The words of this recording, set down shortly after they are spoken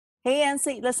Hey,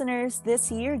 N-Slate listeners,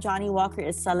 this year Johnny Walker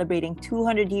is celebrating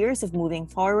 200 years of moving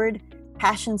forward,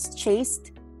 passions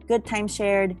chased, good times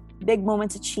shared, big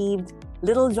moments achieved,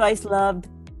 little joys loved,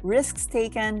 risks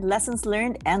taken, lessons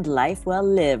learned, and life well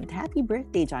lived. Happy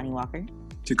birthday, Johnny Walker.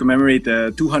 To commemorate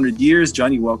the 200 years,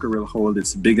 Johnny Walker will hold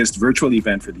its biggest virtual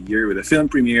event for the year with a film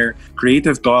premiere,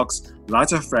 creative talks,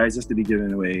 lots of prizes to be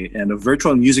given away, and a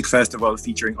virtual music festival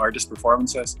featuring artist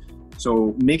performances.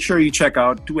 So make sure you check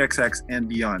out 2XX and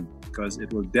beyond, because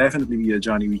it will definitely be a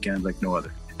Johnny weekend like no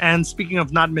other. And speaking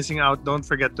of not missing out, don't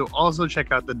forget to also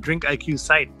check out the Drink IQ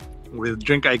site. With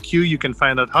Drink IQ, you can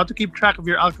find out how to keep track of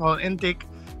your alcohol intake,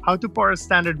 how to pour a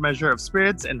standard measure of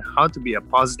spirits, and how to be a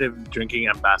positive drinking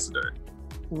ambassador.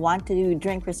 Want to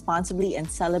drink responsibly and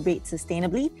celebrate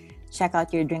sustainably? Check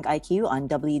out your Drink IQ on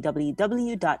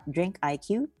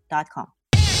www.drinkiq.com.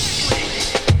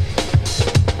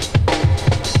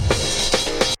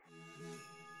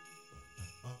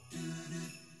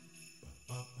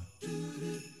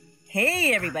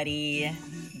 Hey, everybody.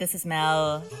 This is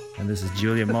Mel. And this is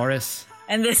Julia Morris.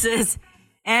 And this is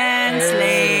N-Slate.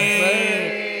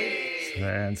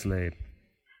 Slate.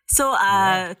 So,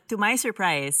 to my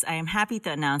surprise, I am happy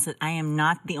to announce that I am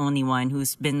not the only one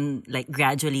who's been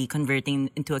gradually converting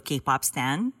into a K-pop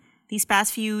stan these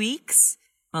past few weeks.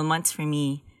 Well, months for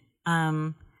me.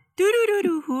 Who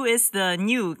is the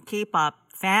new K-pop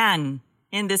fan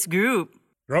in this group?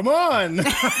 Ramon!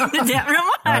 Yeah,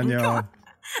 Ramon! Anyo.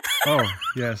 Oh,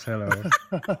 yes, hello.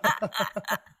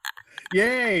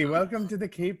 Yay! Welcome to the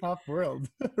K-pop world,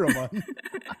 Ramon.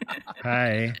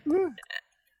 Hi.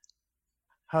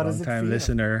 How does it Long-time feel?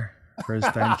 listener,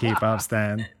 first-time K-pop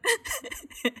stan.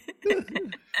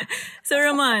 So,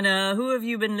 Ramon, who have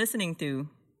you been listening to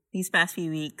these past few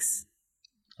weeks?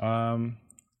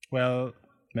 Well,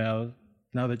 Mel,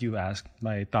 now that you've asked,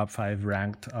 my top 5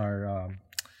 ranked are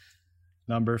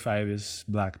number 5 is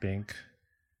Blackpink.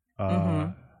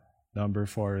 Number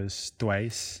 4 is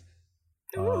Twice.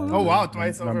 Oh wow,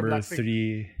 Twice over Number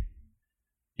Blackpink.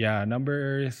 3,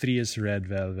 number 3 is Red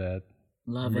Velvet.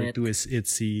 Love Number it. 2 is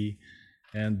ITZY.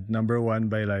 And number 1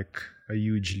 by a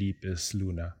huge leap is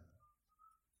Luna.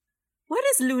 What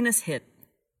is Luna's hit?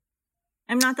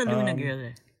 I'm not a Luna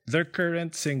girl. Their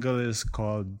current single is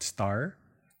called Star.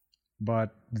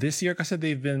 But this year kasi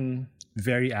they've been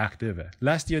very active.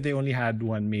 Last year they only had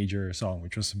one major song,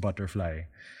 which was Butterfly.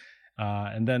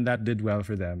 And then that did well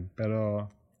for them. Pero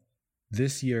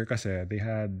this year kasi they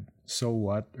had So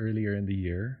What earlier in the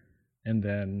year. And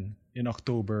then in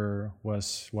October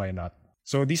was Why Not.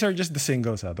 So these are just the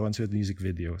singles, the ones with music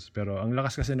videos. Pero ang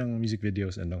lakas kasi ng music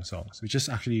videos and ng songs, which is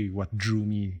actually what drew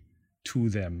me to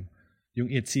them. Yung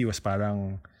ITZY was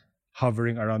parang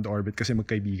hovering around the orbit kasi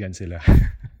magkaibigan sila.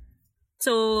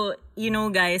 So,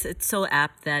 guys, it's so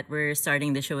apt that we're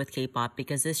starting the show with K-pop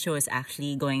because this show is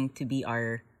actually going to be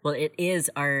it is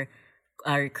our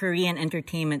Korean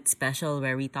entertainment special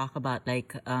where we talk about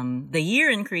the year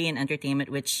in Korean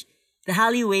entertainment, which the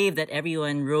Hallyu wave that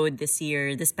everyone rode this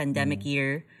year, this pandemic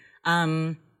year.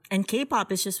 And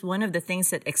K-pop is just one of the things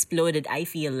that exploded. I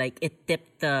feel like it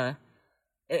tipped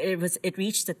it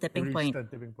reached the tipping point.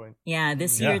 Yeah,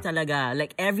 this year talaga.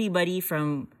 Like everybody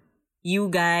from you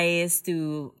guys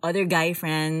to other guy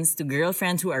friends to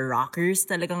girlfriends who are rockers,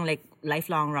 talagang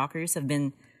lifelong rockers have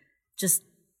been just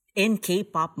in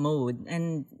K-pop mode.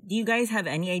 And do you guys have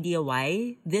any idea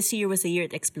why this year was the year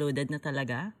it exploded na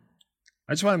talaga?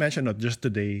 I just want to mention that just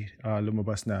today,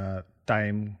 lumabas na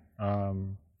Time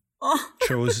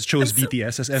chose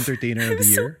BTS as Entertainer of the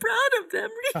Year. So proud of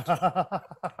them.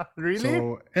 Really?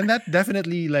 So, and that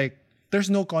definitely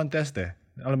there's no contest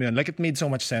Alam mo yun, it made so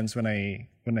much sense when I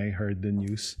heard the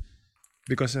news.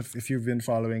 Because if you've been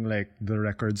following the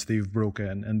records they've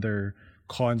broken and their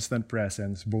constant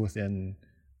presence both in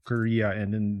Korea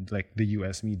and in the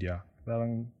US media,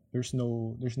 parang there's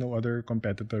no other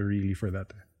competitor really for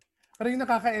that. Parang yung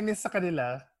nakakainis sa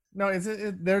kanila. No,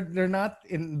 they're not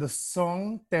in the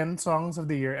 10 songs of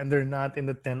the year, and they're not in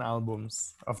the 10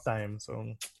 albums of Time.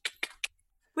 So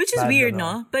Which is bad, weird,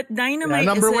 ano? no? But Dynamite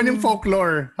number is one in in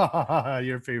Folklore.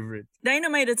 Your favorite.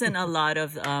 Dynamite is in a lot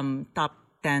of top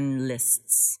 10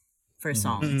 lists for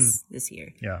songs this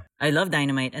year. Yeah. I love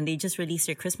Dynamite, and they just released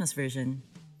their Christmas version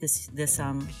this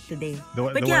today. The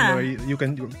But one yeah, where you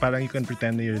can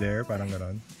pretend that you're there, parang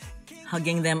ganon.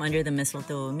 hugging them under the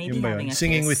mistletoe, maybe Yun ba having yun? a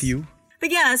Singing kiss. with you.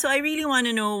 But yeah, so I really want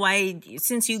to know why,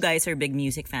 since you guys are big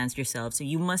music fans yourselves, so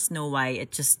you must know why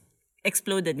it just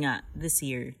exploded nga this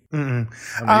year. You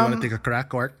want to take a crack,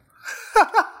 Court?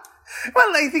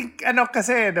 Well, I think,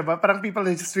 kasi, diba, parang people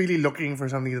are just really looking for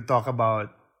something to talk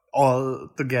about all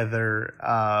together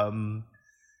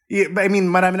Yeah, but I mean,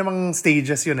 marami namang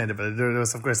stages yun, eh, diba? There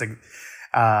was, of course, like,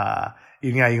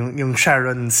 yun nga, yung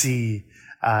Sharon C,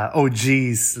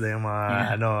 OGs, yung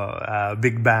mga,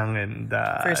 Big Bang and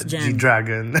First gen.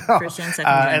 G-Dragon. First gen, second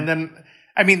gen. And then,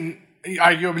 I mean,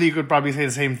 arguably you could probably say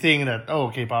the same thing that,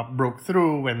 K-pop broke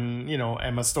through when,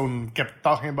 Emma Stone kept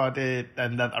talking about it,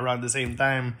 and that around the same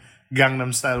time,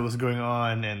 Gangnam Style was going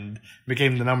on and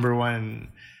became the number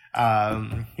one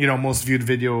most viewed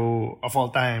video of all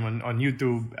time on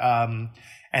YouTube.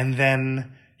 And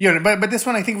then, but this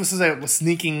one I think was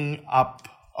sneaking up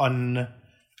on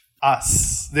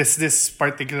us, this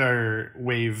particular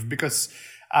wave, because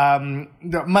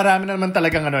marami na naman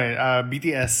talagang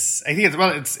BTS. I think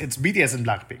it's BTS and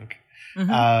Blackpink.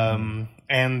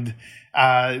 And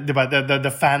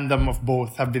the fandom of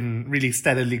both have been really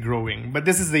steadily growing. But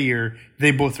this is the year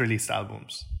they both released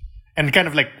albums. And kind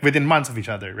of like within months of each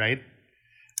other, right?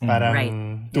 Parang right.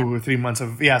 2 or 3 months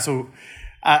of... Yeah, so...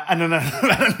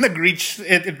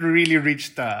 it really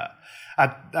reached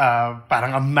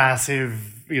parang a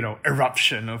massive,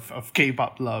 eruption of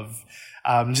K-pop love.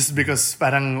 Just because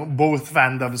parang both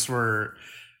fandoms were,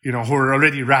 who were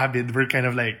already rabid, were kind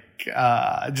of like,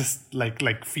 just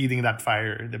like feeding that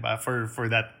fire, diba? For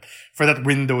that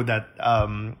window that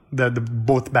the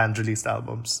both bands released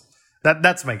albums.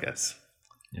 That's my guess.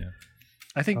 Yeah,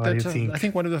 I think I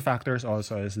think one of the factors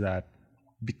also is that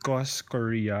because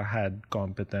Korea had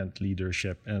competent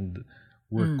leadership and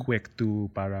were quick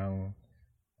to parang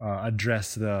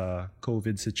address the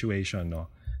COVID situation, no,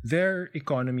 their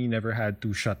economy never had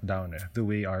to shut down the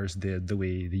way ours did, the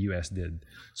way the US did.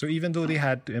 So even though they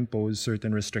had to impose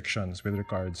certain restrictions with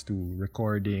regards to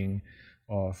recording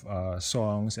of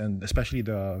songs and especially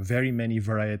the very many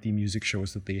variety music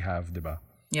shows that they have, diba?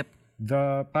 Yep.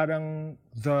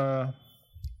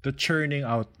 The churning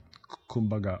out,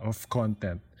 kumbaga, of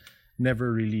content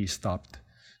never really stopped.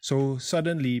 So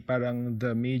suddenly, parang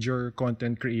the major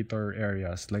content creator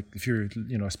areas, like if you're,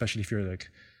 especially if you're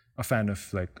like a fan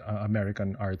of like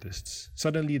American artists,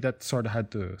 suddenly that sort of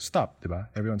had to stop, diba?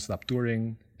 Everyone stopped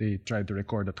touring. They tried to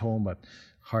record at home, but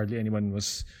hardly anyone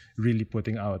was really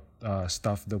putting out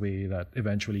stuff the way that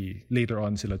eventually later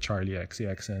on sila Charlie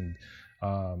XCX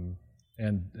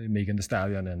and Megan Thee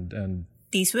Stallion and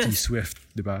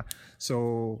T-Swift, diba?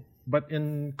 So, but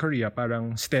in Korea,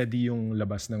 parang steady yung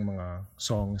labas ng mga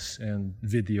songs and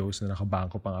videos na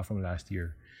nakabangko pa nga from last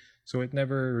year. So it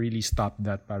never really stopped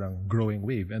that parang growing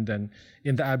wave. And then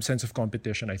in the absence of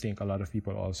competition, I think a lot of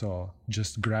people also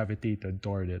just gravitated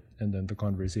toward it. And then the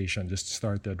conversation just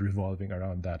started revolving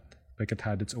around that. Like it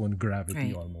had its own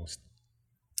gravity almost.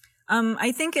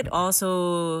 I think it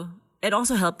also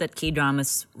helped that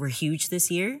K-dramas were huge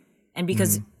this year. And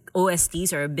because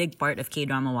OSTs are a big part of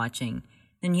K-drama watching.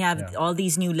 Then you have all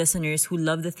these new listeners who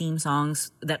love the theme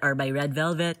songs that are by Red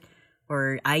Velvet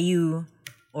or IU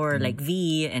or like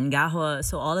V and Gaho.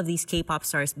 So all of these K-pop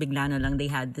stars, bigla na lang, they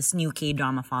had this new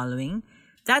K-drama following.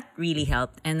 That really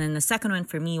helped. And then the second one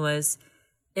for me was,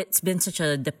 it's been such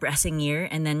a depressing year.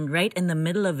 And then right in the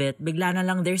middle of it, bigla na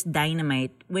lang there's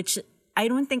Dynamite, which I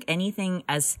don't think anything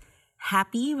as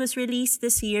happy was released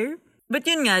this year. But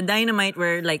yun nga, Dynamite,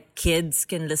 where like kids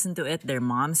can listen to it, their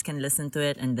moms can listen to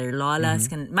it, and their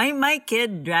lolas can... My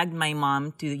kid dragged my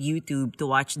mom to YouTube to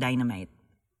watch Dynamite.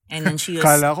 And then she was...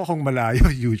 Kala ko kung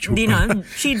malayo, YouTube.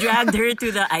 She dragged her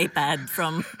to the iPad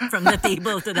from the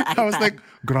table to the iPad. I was like,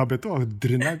 grabe to,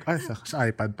 drinag. Ay, sa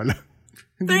iPad pala.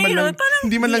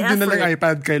 Hindi man lang dinalang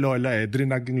iPad kay Lola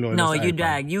drinag yung Lola no, sa you iPad.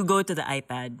 drag. You go to the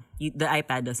iPad. The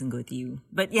iPad doesn't go to you.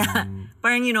 But yeah,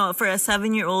 parang, for a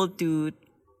 7-year-old to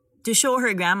show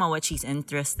her grandma what she's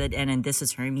interested in, and this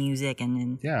is her music, and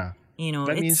then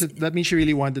that means she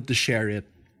really wanted to share it.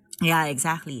 Yeah,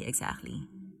 exactly.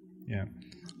 Yeah,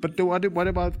 but what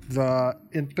about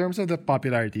in terms of the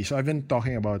popularity? So I've been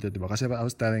talking about it, diba? Kasi I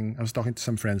was talking to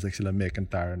some friends like sila Mick and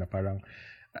Tara na parang,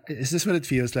 is this what it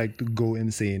feels like to go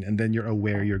insane and then you're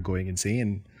aware you're going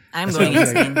insane? I'm going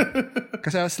insane.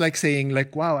 Kasi I was like saying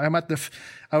like, wow,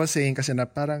 I was saying kasi na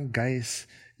parang guys,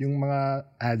 yung mga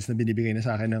ads na binibigay na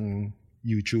sa akin ng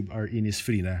YouTube are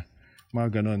Innisfree na.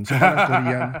 Mga ganon. So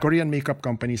parang Korean makeup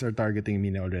companies are targeting me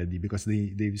na already because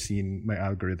they've seen my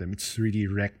algorithm. It's really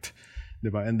wrecked.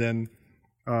 Diba? And then,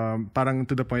 parang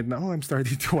to the point na, I'm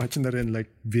starting to watch na rin like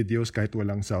videos kahit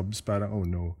walang subs. Parang, oh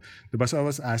no. Diba? So I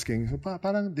was asking, so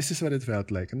parang this is what it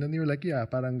felt like. And then you were like, yeah,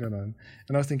 parang ganon.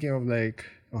 And I was thinking of like,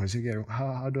 sige,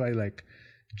 how do I like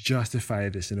justify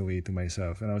this in a way to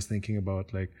myself? And I was thinking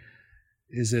about like,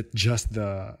 is it just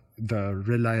the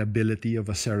reliability of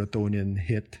a serotonin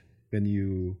hit when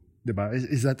you, diba?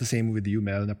 Is that the same with you,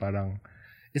 Mel? Na parang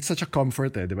it's such a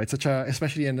comfort, diba? It's such a,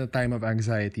 especially in a time of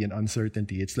anxiety and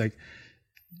uncertainty. It's like,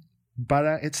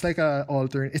 it's like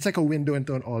it's like a window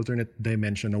into an alternate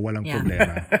dimension na walang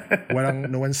problema.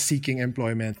 No one's seeking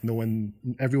employment.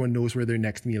 Everyone knows where their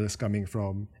next meal is coming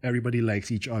from. Everybody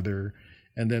likes each other.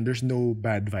 And then there's no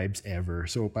bad vibes ever.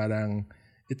 So parang,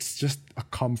 it's just a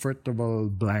comfortable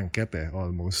blanket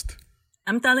almost.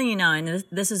 I'm telling you now, and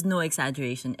this is no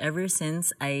exaggeration, ever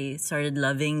since I started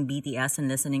loving BTS and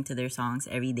listening to their songs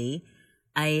every day,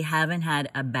 I haven't had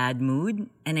a bad mood,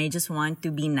 and I just want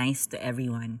to be nice to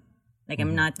everyone. Like,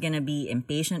 I'm not gonna be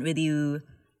impatient with you.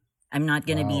 I'm not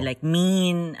gonna be like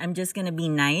mean. I'm just gonna be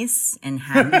nice and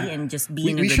happy and just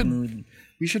be in a good mood.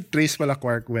 We should trace pala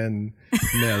Quark when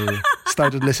Mel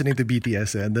started listening to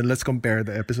BTS, and then let's compare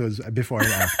the episodes before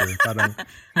and after. Parang,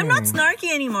 I'm not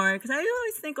snarky anymore because I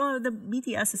always think, the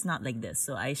BTS is not like this,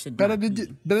 so I should not be.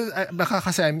 Baka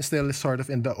kasi I'm still sort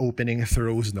of in the opening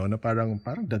throes, no? Na parang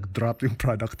nag-drop yung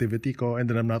productivity ko, and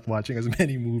then I'm not watching as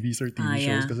many movies or TV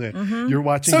shows kasi you're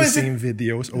watching the same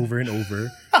videos over and over.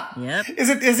 Yep.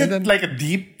 Is it like a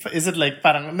deep? Is it like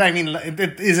parang? I mean,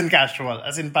 it isn't casual.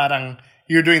 As in parang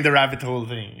you're doing the rabbit hole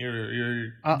thing.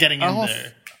 You're getting in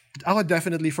there. Ako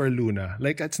definitely for Luna.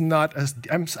 Like, it's not as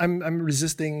I'm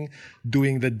resisting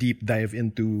doing the deep dive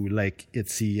into like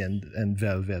ITZY and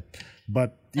Velvet.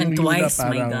 But and Twice,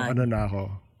 Luna, parang, my God. Ano na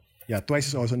ako. Yeah, Twice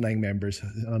is also 9 members,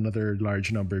 another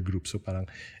large number group. So parang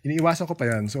iniiwasan ko pa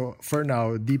yan. So for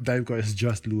now, deep dive ko is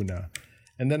just Luna.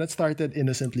 And then it started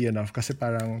innocently enough kasi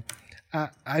parang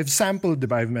I've sampled,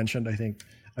 diba? I've mentioned, I think,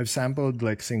 I've sampled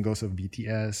like singles of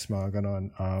BTS, mga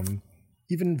ganon.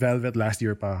 Even Velvet last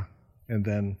year pa. And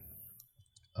then,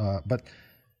 but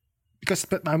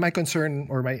my concern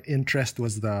or my interest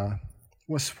was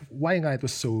why nga it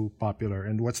was so popular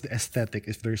and what's the aesthetic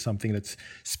if there's something that's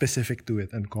specific to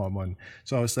it and common.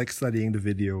 So I was like studying the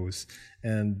videos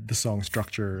and the song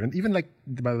structure and even like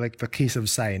the case of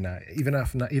Psy na, even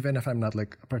if I'm not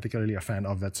like particularly a fan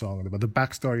of that song, but the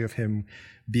backstory of him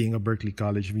being a Berklee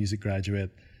College music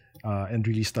graduate and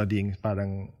really studying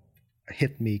parang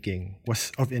hit making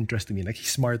was of interest to me. Like,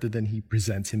 he's smarter than he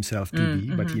presents himself to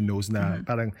be, but he knows na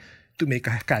parang to make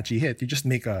a catchy hit, you just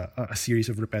make a series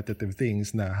of repetitive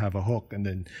things na have a hook and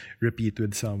then repeat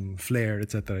with some flair,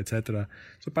 etc., etc.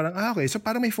 So parang okay, so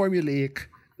parang may formulaic,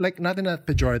 like not in a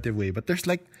pejorative way, but there's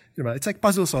like, you know, it's like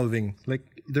puzzle solving. Like,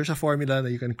 there's a formula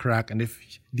that you can crack, and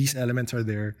if these elements are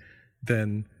there,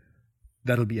 then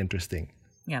that'll be interesting.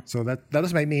 Yeah. So that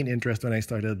was my main interest when I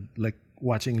started like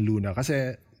watching Luna.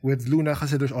 Kasi with Luna,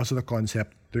 kasi there's also the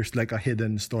concept. There's like a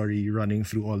hidden story running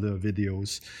through all the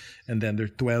videos. And then there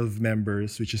are 12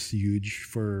 members, which is huge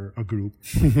for a group.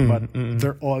 But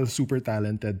they're all super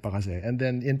talented pa kasi. And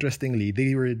then interestingly,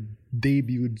 they were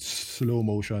debuted slow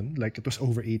motion. Like, it was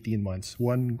over 18 months.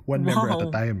 One member at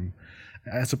a time.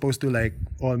 As opposed to like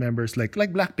all members, like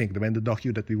Blackpink, in the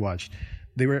docu that we watched.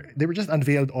 They were just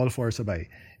unveiled all 4 sabay.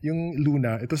 Yung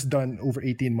Luna, it was done over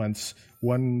 18 months,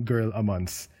 one girl a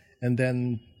month. And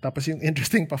then, tapos yung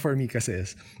interesting pa for me kasi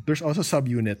is, there's also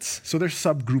subunits. So there's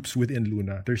subgroups within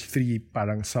Luna. There's 3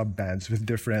 parang sub-bands with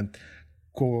different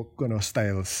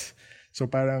styles. So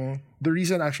parang, the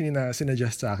reason actually na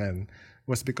sinuggest sa akin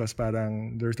was because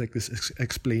parang there's like this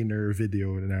explainer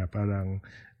video na parang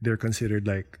they're considered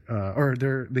like, or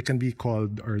they can be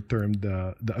called or termed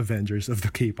the Avengers of the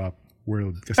K-pop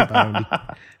world. Kasi parang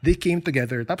they came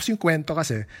together. Tapos yung kwento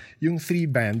kasi, yung 3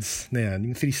 bands na yan,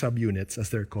 yung 3 subunits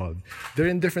as they're called, they're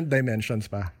in different dimensions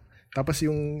pa. Tapos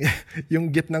yung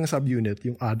gitnang subunit,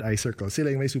 yung odd eye circle,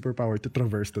 sila yung may superpower to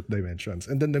traverse the dimensions.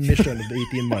 And then the mission of the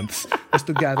 18 months was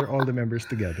to gather all the members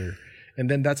together. And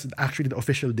then that's actually the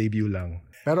official debut lang.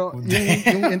 Pero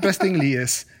yung interestingly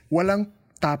is, walang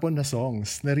tapon na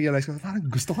songs. Na-realize ko, parang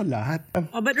gusto ko lahat.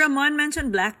 Oh, but Ramon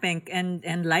mentioned Blackpink and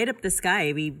Light Up the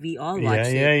Sky. We all watched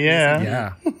it.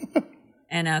 Yeah.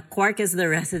 And Quark is the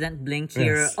resident Blink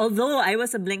hero. Yes. Although I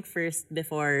was a Blink first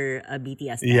before a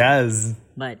BTS. Yes.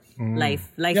 But life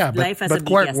as but a BTS.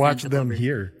 Quark watched them over.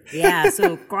 Here. Yeah,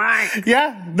 so Quark.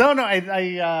 Yeah. No, I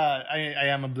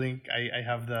am a Blink. I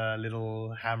have the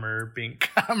little hammer,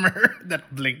 pink hammer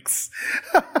that blinks.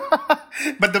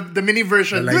 But the mini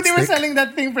version, dude, they were selling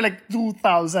that thing for like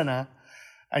 2,000, I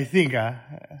think, Yeah,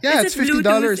 it's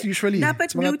 $50 usually.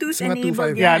 Dapat Bluetooth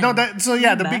enabled. Yeah, no,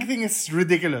 the big thing is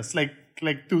ridiculous.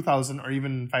 Like 2,000 or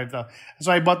even 5,000.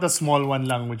 So I bought the small one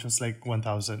lang, which was like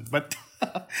 1,000. But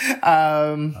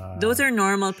those are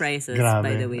normal prices, grabe.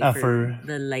 By the way, for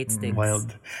the light sticks.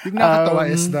 Wild. Yung nakatawa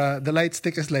is the light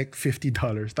stick is like $50.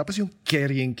 Tapos yung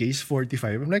carrying case,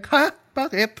 $45. I'm like, ha?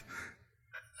 Bakit?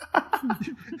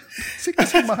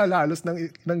 Kasi mahal halos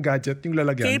ng gadget yung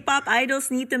lalagyan. K-pop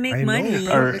idols need to make I know. money.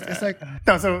 Or- It's like,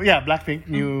 No, so yeah, Blackpink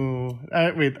new.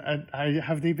 Wait,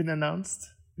 have they been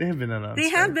announced? They have been announced. They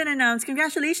have been announced.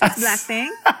 Congratulations,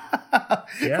 Blackpink.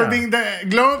 for being the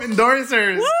Globe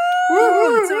endorsers.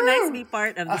 Woo! It's so nice to be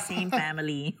part of the same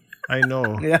family. I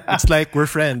know. Yeah. It's like we're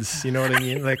friends. You know what I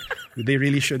mean? Like they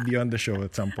really should be on the show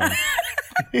at some point.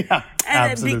 Yeah,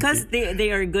 And absolutely. because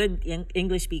they are good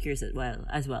English speakers as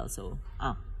well. So,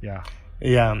 Yeah.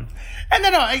 Yeah. And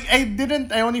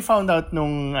I only found out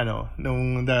nung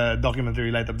the documentary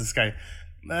Light Up the Sky.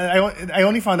 I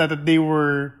only found out that they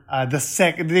were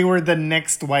the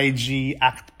next YG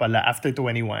act pala after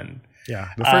 21. Yeah.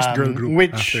 The first girl group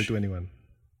which- after 21.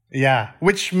 Yeah,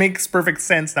 which makes perfect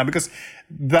sense now because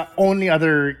the only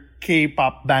other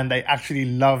K-pop band I actually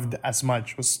loved as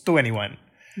much was 21.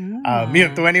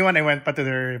 21, I went pa to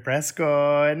their press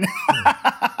con.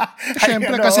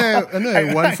 Siyempre kasi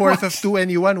 1/4 of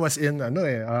 2NE1 was in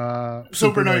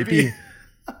Super Noipy.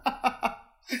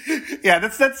 Yeah,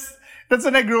 that's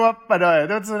when I grew up.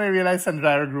 That's when I realized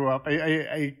Sandara grew up.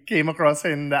 I came across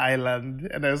her in the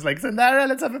island and I was like, Sandara,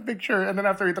 let's have a picture. And then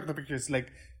after we took the pictures, like,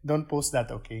 don't post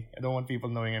that, okay? I don't want people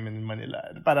knowing I'm in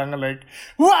Manila. Parang like,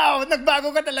 wow,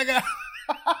 nagbago ka talaga.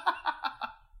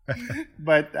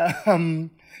 But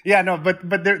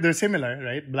but they're similar,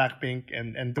 right? Blackpink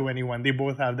and 2NE1, they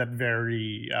both have that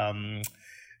very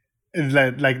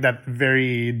like that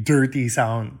very dirty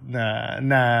sound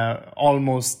na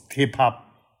almost hip hop.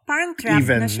 parang trap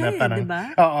Even na siya, parang, di ba?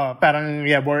 parang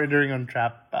bordering on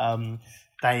trap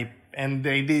type. And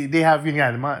they have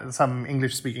some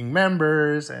English speaking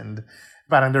members and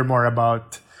parang they're more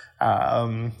about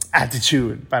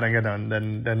attitude, parang ganon,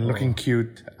 than looking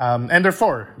cute. And they're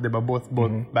 4, di ba? Both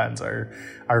bands are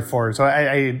 4. So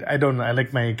I don't know. I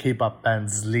like my K-pop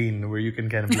bands lean, where you can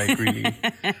kind of like really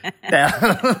tell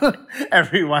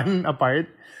everyone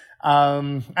apart.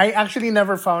 I actually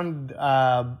never found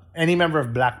any member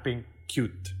of Blackpink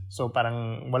cute. So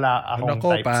parang wala akong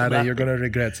type sa pare, you're Blackpink. gonna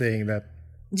regret saying that.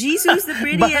 Jisoo's the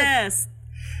prettiest.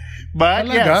 But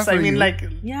Talaga, yes, for I mean you? like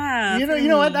Yeah. you for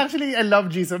know what? me. Actually, I love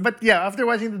Jisoo. But yeah, after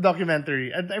watching the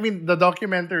documentary, I mean the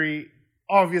documentary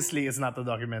obviously is not a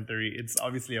documentary. It's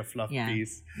obviously a fluff Yeah.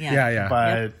 piece. Yeah.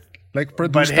 But Like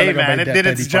produced hey talaga man, by it did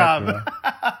Teddy its job. Park,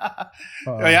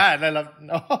 Oh, yeah, and I love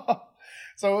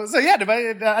So yeah, diba,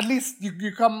 at least you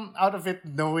come out of it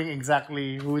knowing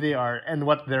exactly who they are and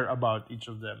what they're about, each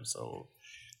of them. So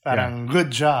parang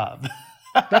good job.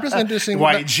 That was interesting.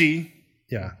 YG.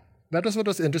 Yeah. That was what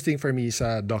was interesting for me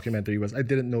sa documentary was I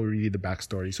didn't know really the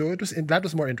backstory. So that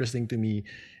was more interesting to me.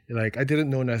 Like I didn't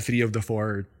know na 3 of the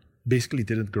 4 basically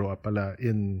didn't grow up pala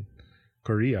in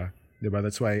Korea. Diba?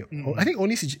 That's why I think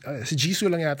only si Jisoo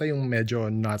lang yata yung medyo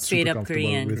not Straight super up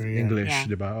comfortable Korean. with English, Yeah.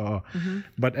 diba? Oo.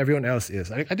 But everyone else is.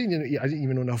 I didn't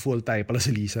even know na full Thai pala si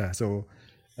Lisa. So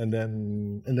and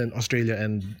then Australia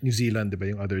and New Zealand, diba,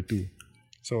 yung other 2.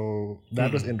 So that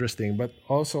was interesting. But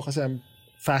also kasi I'm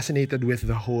fascinated with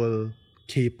the whole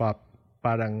K-pop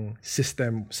parang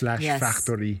system / Yes.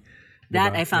 factory.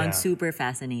 That diba? I found Yeah. super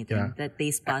fascinating. Yeah. That they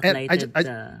And spotlighted I-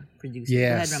 the producer.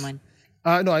 Yes. Go ahead,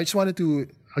 Ramon. No, I just wanted to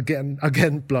again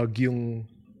plug yung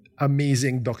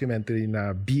amazing documentary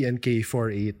na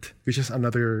BNK48, which is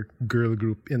another girl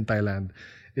group in Thailand.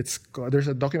 There's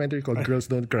a documentary called Girls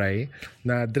Don't Cry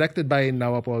na directed by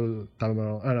Nawapol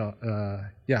Tamarong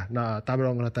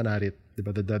Tamarong Ratanarit,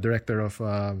 diba? The director of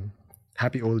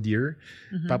Happy Old Year.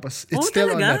 Tapos it's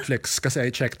still on talaga? Netflix kasi I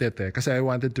checked it kasi I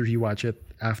wanted to rewatch it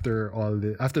after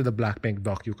the Blackpink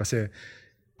docu kasi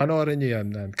panoorin niyo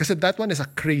yan. Kasi that one is a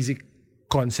crazy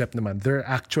concept naman. There are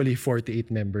actually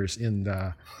 48 members in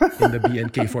the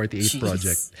BNK48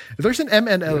 project. There's an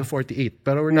MNL48,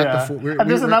 pero we're not the full.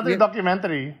 And there's another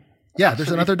documentary. Yeah,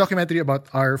 there's another documentary about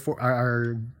our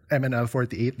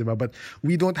MNL48, diba? But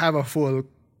we don't have a full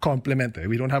complement.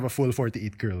 We don't have a full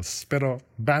 48 girls. Pero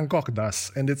Bangkok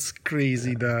does, and it's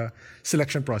crazy the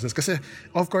selection process. Kasi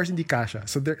of course hindi kasha.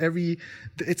 So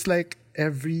it's like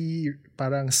every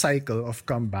parang cycle of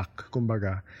comeback,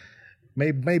 kumbaga.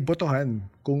 May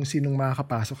botohan kung sinong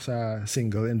makakapasok sa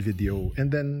single and video. And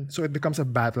then so it becomes a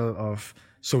battle of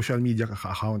social media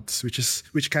accounts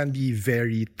which can be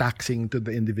very taxing to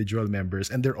the individual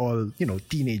members, and they're all,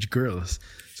 teenage girls.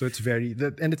 So it's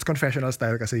and it's confessional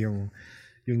style kasi yung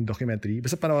documentary.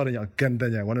 Basta panoorin niyo, ang ganda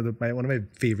niya. One of my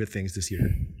favorite things this year.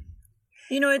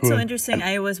 It's so interesting.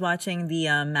 I was watching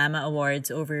the Mama Awards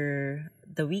over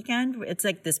the weekend. It's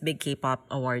like this big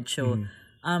K-pop award show.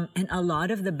 And a lot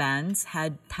of the bands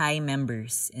had Thai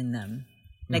members in them.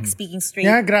 Like speaking straight.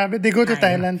 Yeah, grabe. They go to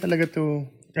Thailand talaga to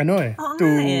Oo to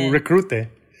nga eh. recruit eh.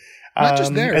 Not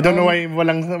just there. I don't know why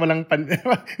walang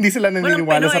hindi sila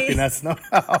naniniwala sa Pinoy. Pinas, no?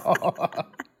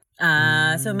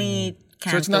 So may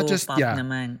So it's not just pop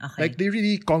naman. Okay. Like they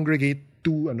really congregate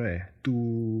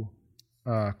to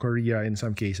Korea in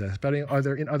some cases. But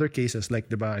in other cases, like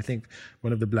diba, I think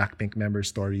one of the Blackpink member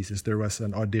stories is there was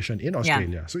an audition in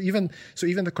Australia. So even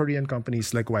the Korean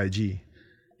companies like YG,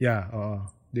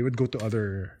 they would go to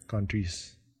other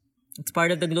countries. It's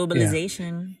part of the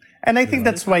globalization. And I think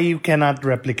that's why you cannot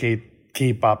replicate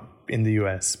K-pop in the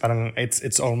US. Parang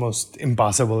it's almost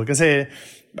impossible. Kasi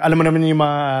alam mo naman yung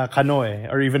mga Kano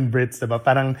or even Brits, diba?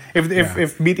 Parang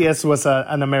if BTS was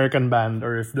an American band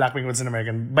or if Blackpink was an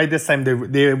American, by this time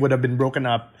they would have been broken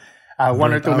up.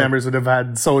 One or two members would have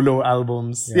had solo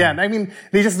albums. Yeah, I mean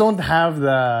they just don't have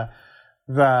the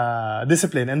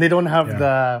discipline and they don't have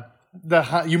the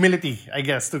humility, I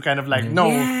guess, to kind of like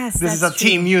this is a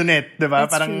team unit, diba?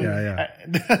 That's Parang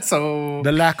true. so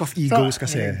The lack of egos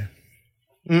kasi.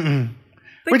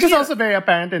 Which is also very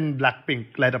apparent in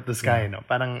Blackpink, Light Up the Sky, no?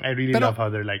 Parang I really love how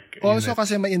they're like... Also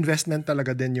kasi may investment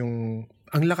talaga din yung...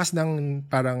 Ang lakas ng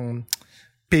parang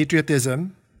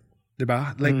patriotism,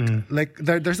 diba? Like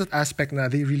there's that aspect na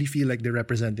they really feel like they're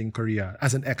representing Korea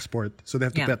as an export. So they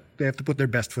have to put their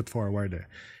best foot forward.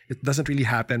 It doesn't really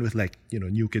happen with like,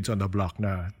 New Kids on the Block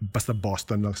na basta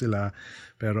Boston lang sila.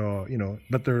 Pero,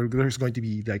 but there's going to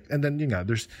be like, and then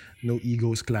there's no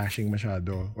egos clashing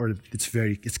masyado, or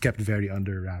it's kept very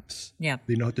under wraps. Yeah.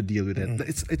 They know how to deal with it.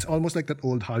 It's almost like that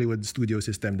old Hollywood studio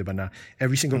system, diba, na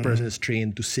every single person is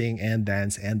trained to sing and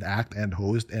dance and act and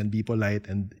host and be polite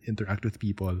and interact with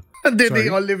people. They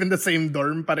all live in the same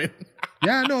dorm pa rin.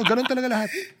 Yeah, no, ganun talaga lahat.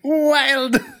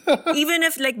 Wild! Even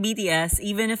if like BTS,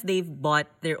 even if they've bought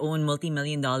their own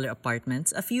multi-million-dollar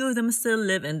apartments, a few of them still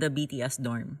live in the BTS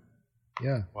dorm.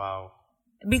 Yeah. Wow.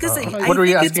 Because I What were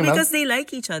you think it's asking, Mel? because they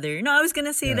like each other. No, I was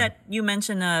gonna say that you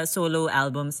mentioned solo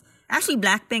albums. Actually,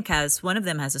 Blackpink one of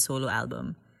them has a solo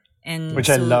album. Which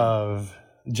I love.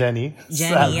 Jennie's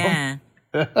Jennie, album. yeah.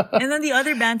 And then the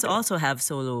other bands also have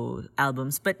solo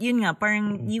albums. But yun nga,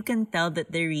 parang you can tell that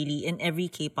they're really, in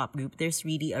every K-pop group, there's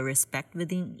really a respect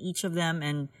within each of them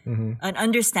and an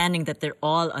understanding that they're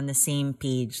all on the same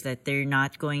page, that they're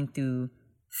not going to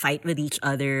fight with each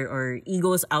other or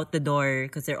egos out the door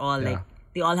because they're all like,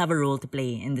 they all have a role to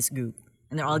play in this group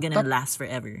and they're all gonna last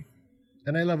forever.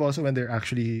 And I love also when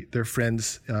they're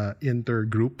friends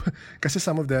intergroup. Kasi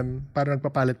some of them parang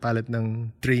nagpapalit-palit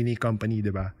ng trainee company,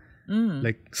 diba?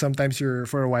 Like sometimes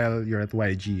for a while you're at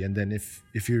YG, and then if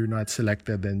you're not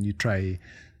selected, then you try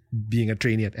being a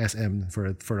trainee at SM for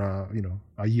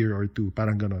a year or two,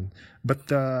 parang ganon. But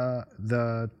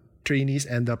the trainees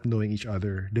end up knowing each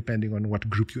other depending on what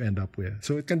group you end up with.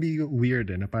 So it can be weird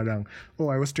na parang,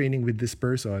 I was training with this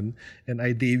person and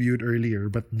I debuted earlier,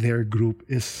 but their group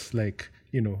is like,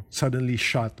 suddenly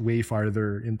shot way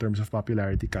farther in terms of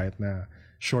popularity kahit na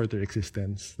shorter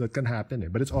existence. That can happen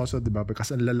But it's also, diba,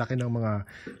 because ang lalaki ng mga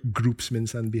groups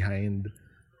minsan behind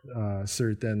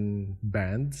certain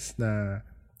bands na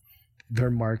their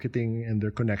marketing and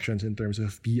their connections in terms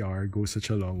of PR goes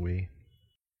such a long way.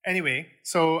 Anyway,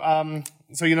 so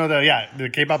the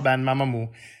K-pop band Mamamoo,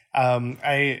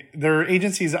 their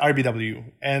agency is RBW,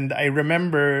 and I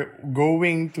remember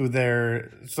going to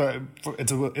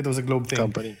it was a Globe thing.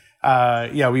 Company.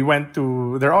 We went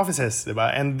to their offices,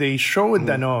 diba? And they showed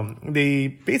they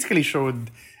basically showed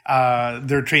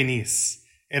their trainees.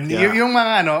 And yung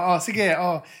mga sige,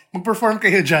 mag-perform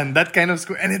kayo dyan, that kind of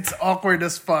school. And it's awkward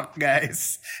as fuck,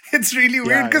 guys. It's really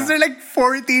weird because they're like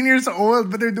 14 years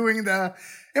old, but they're doing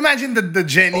imagine the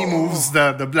Jennie moves,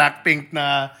 the Blackpink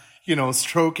na,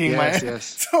 stroking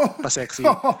Yes. So, Pa-sexy.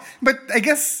 But I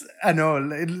guess,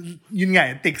 yun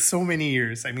nga, it takes so many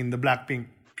years. I mean, the Blackpink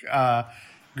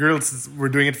girls were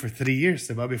doing it for 3 years,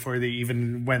 diba? Before they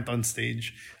even went on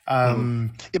stage.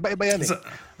 Iba-iba yan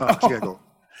sige, go.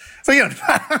 So yun,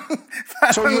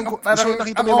 So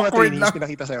nakita mo yung mga trainees,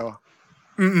 pinakita sa'yo?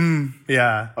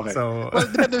 Yeah. Okay. So, Well,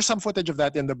 there's some footage of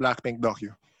that in the Blackpink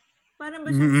docu. Parang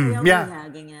ba siyang sayaw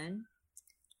lagi yan?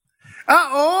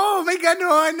 may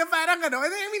ganon na parang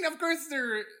I mean, of course,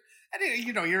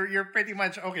 you're pretty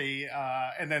much okay.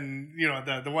 And then,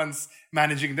 the ones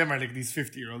managing them are like these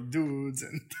 50-year-old dudes.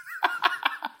 And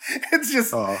it's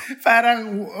just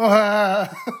parang,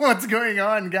 what's going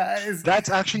on, guys? That's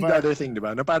actually the other thing,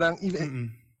 diba? Na parang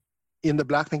even in the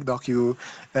Blackpink docu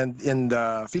and in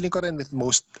the feeling ko rin with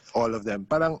all of them,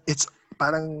 parang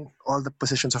all the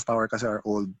positions of power kasi are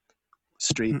old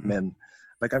straight men.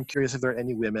 Like, I'm curious if there are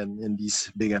any women in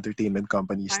these big entertainment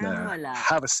companies Parang na wala.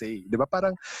 have a say. Di ba?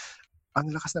 Parang,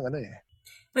 ang lakas ng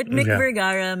But Mick Yeah.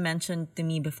 Vergara mentioned to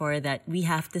me before that we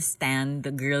have to stand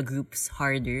the girl groups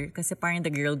harder kasi parang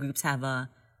the girl groups have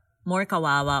a more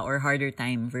kawawa or harder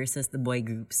time versus the boy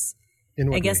groups.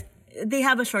 In what I guess way? they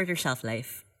have a shorter shelf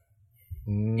life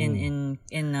in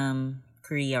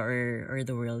Korea or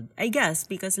the world. I guess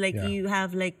because like Yeah. you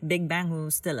have like Big Bang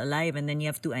who's still alive and then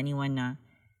you have 2NE1 na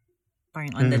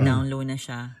parang on the down low na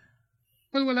siya.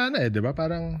 Well, wala na eh, di ba?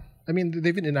 Parang, I mean,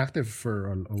 they've been inactive for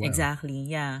a while. Exactly,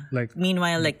 yeah. Like-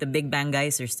 meanwhile, like the Big Bang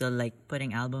guys are still like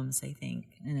putting albums, I think.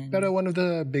 And then, Pero one of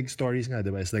the big stories nga,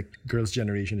 di ba, is like Girls'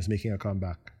 Generation is making a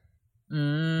comeback.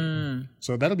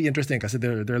 So that'll be interesting kasi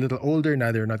they're a little older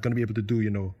now. They're not going to be able to do,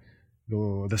 you know,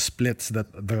 the splits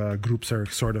that the groups are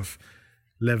sort of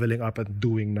leveling up and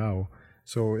doing now.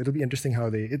 So it'll be interesting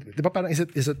how they... Di ba parang is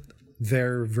it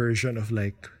their version of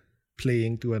like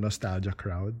playing to a nostalgia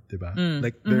crowd, di ba?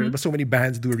 Like there so many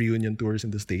bands do reunion tours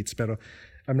in the States, pero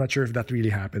I'm not sure if that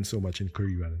really happens so much in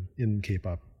Korea, in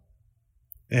K-pop.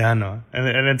 Yeah, no.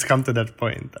 And it's come to that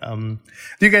point. Do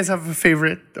you guys have a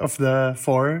favorite of the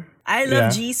four? I love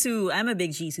Yeah. Jisoo. I'm a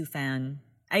big Jisoo fan.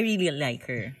 I really like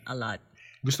her a lot.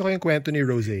 Gusto ko yung kwento ni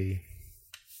Rosé.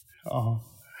 Oh.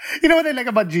 You know what I like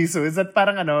about Jisoo is that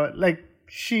parang like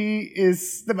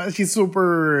she's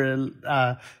super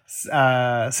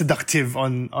seductive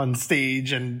on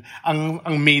stage and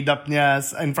ang made up niya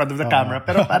in front of the camera.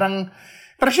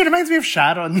 Pero she reminds me of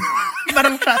Sharon.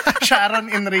 Parang Sharon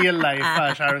in real life.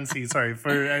 Sharon C. Sorry for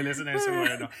our listeners who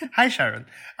are Hi Sharon.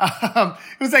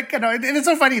 It was like and it's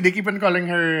so funny. They keep on calling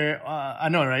her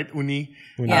right? Uni.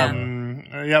 Yeah.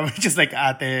 Which is like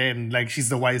ate and like she's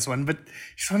the wise one, but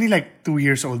she's only like 2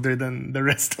 years older than the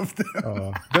rest of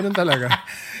them. Ganun talaga.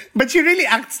 But she really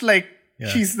acts like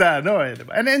she's the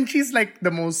and then she's like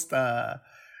the most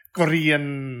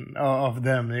Korean of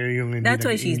them. That's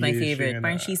why she's my favorite.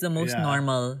 Parang she's the most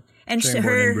normal. And Siya yung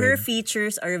born and her bred.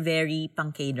 features are very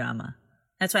pang K-drama.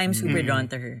 That's why I'm super drawn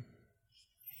to her.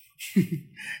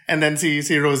 And then si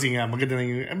Rosie nga, maganda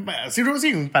na si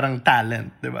Rosie yung parang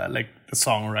talent, di ba? Like the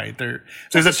songwriter.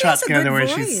 There's a She shot has a good where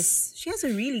voice. She has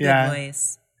a really Yeah. good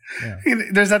voice.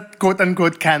 there's that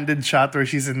quote-unquote candid shot where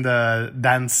she's in the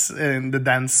dance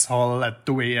hall at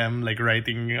 2 a.m. like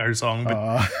writing her song.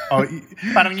 But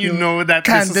parang you know that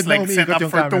this candid is like na set umiikot up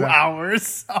yung for 2 camera. hours.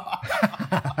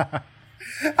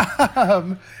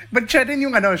 But siya rin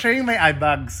yung siya yung may eye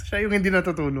bags. Siya yung hindi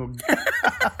natutulog.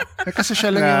 Kasi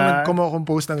siya lang yung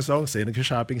nag-compose ng songs eh.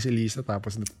 Nagsha-shopping si Lisa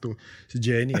tapos si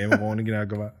Jenny eh. Kung anong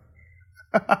ginagawa.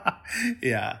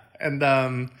 Yeah. And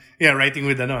writing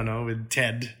with with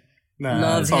Ted. Na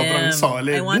Love sobrang him. solid.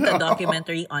 I want a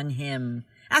documentary on him.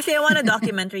 Actually, I want a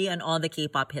documentary on all the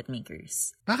K-pop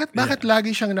hitmakers. Bakit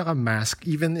lagi siyang naka-mask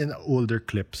even in older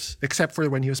clips? Except for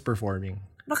when he was performing.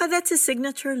 Baka that's his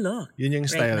signature look. Yun yung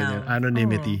style right niya. now.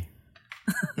 Anonymity.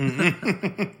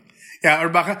 Yeah, or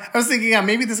baka I was thinking,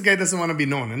 maybe this guy doesn't want to be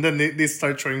known, and then they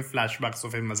start showing flashbacks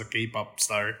of him as a K-pop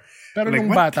star. Pero Like, nung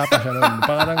what? bata pa siya noon,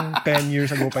 parang 10 years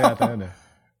ago pa yata yun eh.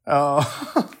 Oh.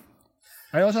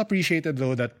 I also appreciated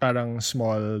though that parang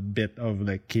small bit of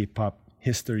like K-pop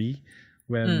history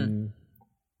when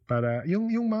para yung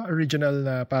mga original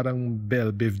na parang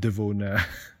Belle Biv DeVoe na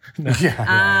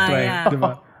try, yeah.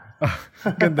 diba?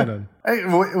 Ganda nun. Hey,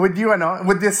 would you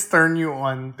would this turn you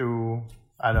on to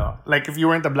like if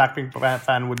you weren't a Blackpink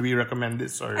fan, would we recommend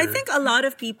this? Or I think a lot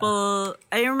of people,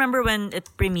 I remember when it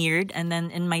premiered and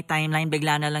then in my timeline,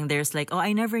 bigla na lang there's like,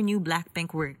 I never knew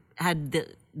Blackpink had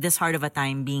this hard of a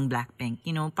time being Blackpink.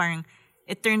 You know, parang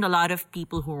it turned a lot of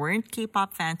people who weren't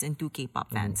K-pop fans into K-pop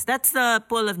fans. That's the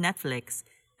pull of Netflix.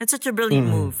 That's such a brilliant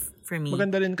move for me.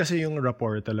 Maganda rin kasi yung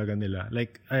rapport talaga nila.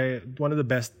 Like, one of the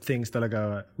best things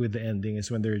talaga with the ending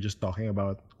is when they're just talking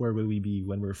about where will we be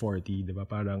when we're 40, diba?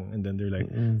 Parang, and then they're like,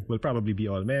 we'll probably be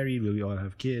all married, will we all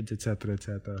have kids, etc.,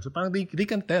 etc. So parang they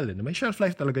can tell, may shelf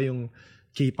life talaga yung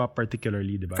K-pop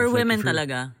particularly, diba? For It's like women if you're-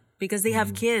 talaga. Because they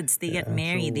have kids, they get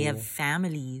married, they have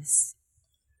families.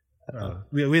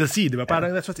 We'll see, diba?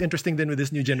 Parang that's what's interesting then with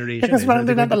this new generation. Because parang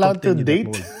they're They're not going allowed to continue that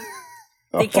date.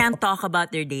 mold. They can't talk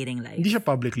about their dating life. Hindi siya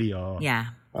publicly,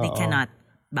 Yeah, they cannot.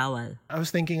 Bawal. I was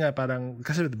thinking parang,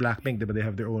 kasi with Blackpink, diba, they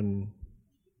have their own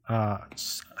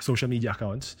social media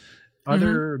accounts.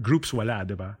 Other groups wala,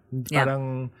 diba? Yeah.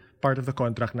 Parang part of the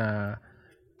contract na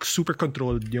super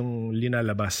controlled yung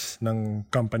linalabas ng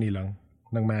company lang,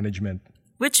 ng management.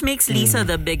 Which makes Lisa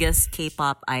the biggest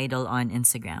K-pop idol on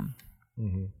Instagram.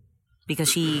 Because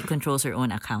she controls her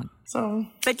own account. so.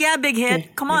 But yeah, Big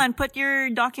Hit, come on, put your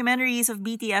documentaries of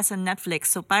BTS on Netflix.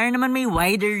 So para naman may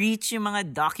wider reach yung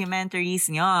mga documentaries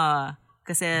nyo.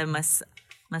 Kasi mas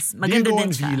Do you maganda go din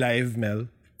on siya. V-Live, Mel?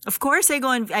 Of course, I go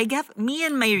on. I get me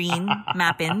and Myrene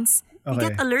Mappins. You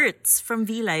get alerts from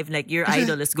VLive like your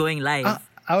idol is going live.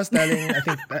 I was telling I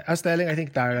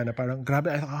think Tara na parang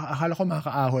grabe, akala ko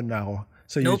makakaahon na ako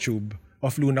sa YouTube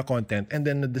of Luna content, and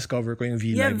then na-discover ko yung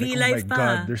VLive. Yeah, like, VLive oh my pa.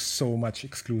 God, there's so much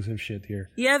exclusive shit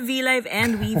here. Yeah, VLive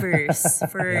and Weverse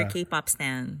for K-pop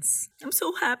stans. I'm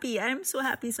so happy.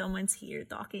 Someone's here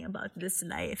talking about this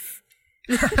life.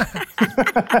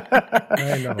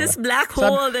 This black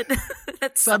hole that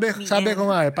Sabi in. ko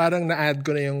nga parang na-add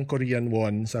ko na yung Korean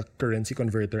won sa currency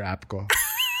converter app ko.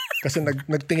 Kasi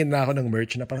nagtingin na ako ng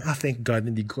merch na parang, thank God,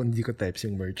 hindi ko types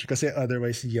yung merch. Kasi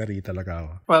otherwise, yari talaga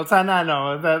ako. Well, sana,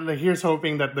 here's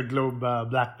hoping that the Globe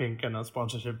Blackpink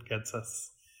sponsorship gets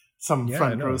us some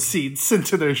front row seats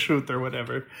into their shoot or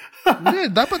whatever. Yeah,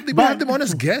 dapat di ba have them on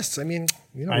as guests? I mean,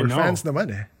 we're fans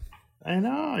naman eh. I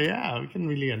know, yeah. We can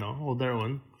really, hold their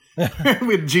own.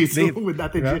 With Jisoo, with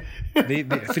that. They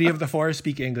 3 of the 4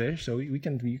 speak English, so we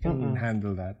can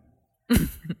handle that.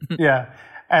 Yeah.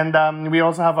 And we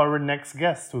also have our next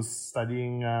guest who's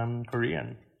studying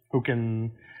Korean, who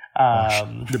can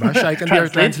diba? Shai can be our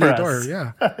translator.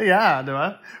 Yeah. Yeah,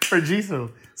 diba? For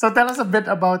Jisoo. So tell us a bit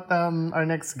about our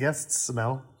next guests,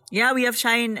 Mel. Yeah, we have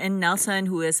Shine and Nelson,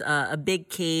 who is a big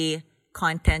K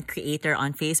content creator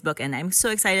on Facebook, and I'm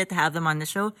so excited to have them on the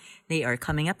show. They are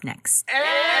coming up next.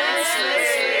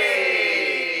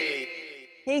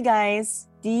 Hey guys,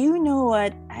 do you know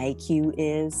what IQ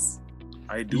is?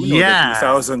 I do know the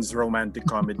 2000s romantic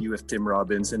comedy with Tim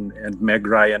Robbins and Meg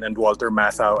Ryan and Walter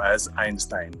Matthau as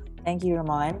Einstein. Thank you,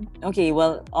 Ramon. Okay,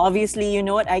 well, obviously you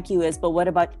know what IQ is, but what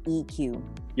about EQ?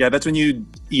 Yeah, that's when you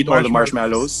eat all the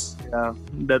marshmallows. Yeah,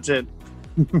 that's it.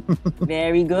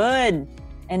 Very good.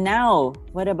 And now,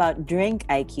 what about drink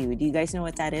IQ? Do you guys know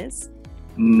what that is?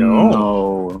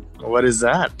 No. What is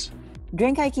that?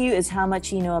 Drink IQ is how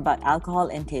much you know about alcohol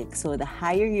intake. So the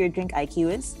higher your drink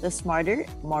IQ is, the smarter,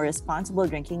 more responsible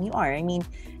drinking you are. I mean,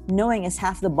 knowing is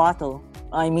half the battle.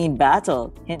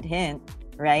 Hint, hint,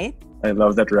 right? I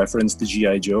love that reference to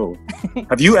G.I. Joe.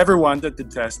 Have you ever wanted to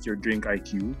test your drink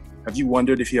IQ? Have you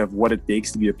wondered if you have what it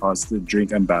takes to be a positive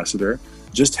drink ambassador?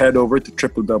 Just head over to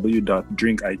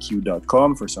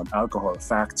www.drinkiq.com for some alcohol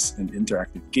facts and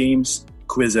interactive games,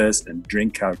 quizzes, and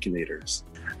drink calculators.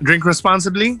 Drink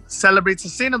responsibly, celebrate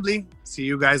sustainably. See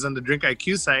you guys on the Drink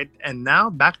IQ site. And now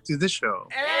back to the show.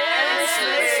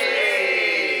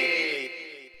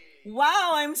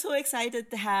 Wow, I'm so excited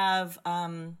to have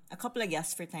a couple of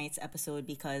guests for tonight's episode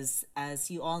because, as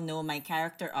you all know, my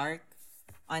character arc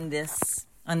on this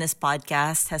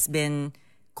podcast has been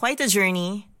quite a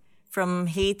journey, from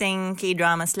hating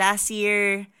K-dramas last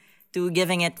year to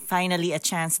giving it finally a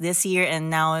chance this year, and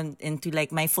now into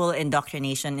like my full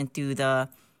indoctrination into the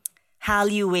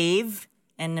Hallyu wave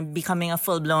and becoming a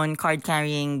full-blown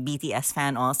card-carrying BTS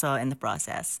fan also in the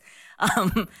process.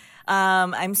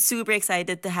 I'm super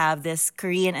excited to have this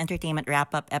Korean entertainment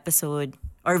wrap-up episode,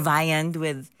 or Viand,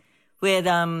 with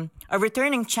a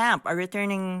returning champ, a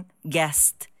returning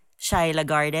guest, Shai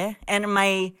Lagarde. And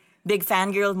my big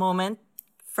fangirl moment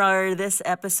for this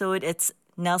episode, it's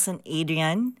Nelson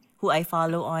Adrian, who I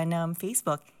follow on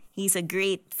Facebook. He's a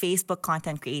great Facebook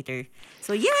content creator.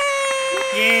 So yay!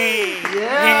 Yay!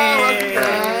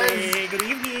 Yay! Good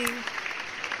evening.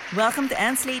 Welcome to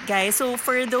Enslate, guys. So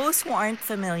for those who aren't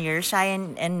familiar, Shai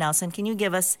and Nelson, can you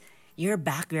give us your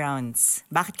backgrounds?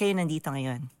 Bakit kayo nandito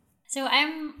ngayon? So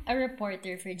I'm a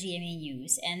reporter for GMA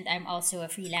News, and I'm also a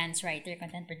freelance writer,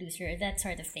 content producer, that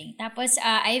sort of thing. Tapos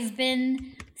I've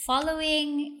been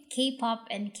following K-pop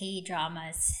and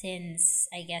K-dramas since,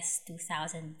 I guess,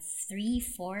 2003-4,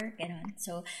 ganun.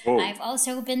 So I've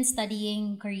also been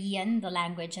studying Korean, the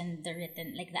language and the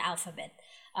written, like the alphabet,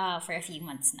 for a few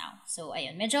months now. So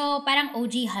ayun, medyo parang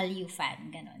OG Hallyu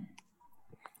fan, ganun.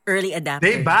 Early adapter.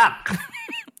 They back!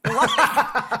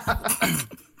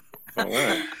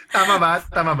 Tama ba?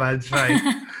 Right.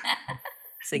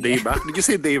 Day back? Did you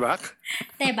say day back?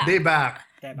 Day back.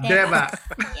 Yes.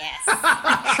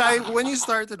 Shai, when you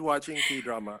started watching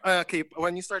K-drama,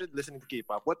 when you started listening to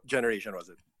K-pop, what generation was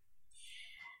it?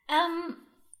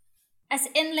 As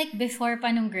in like before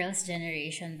pa nung girls'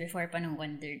 generation, before pa nung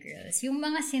Wonder Girls, yung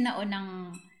mga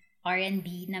sinaunang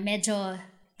R&B na medyo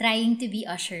trying to be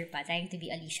Usher pa, trying to be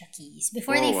Alicia Keys,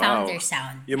 before they found their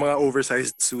sound. Yung mga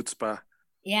oversized suits pa.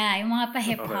 Yeah, yung mga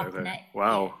pa-hip-hop na.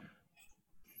 Wow.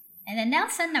 And then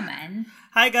Nelson naman.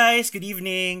 Hi guys, good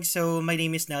evening. So my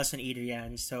name is Nelson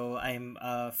Adrian. So I'm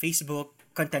a Facebook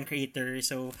content creator.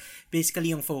 So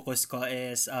basically yung focus ko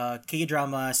is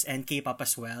K-dramas and K-pop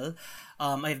as well.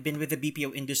 I've been with the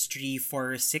BPO industry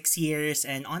for 6 years,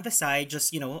 and on the side,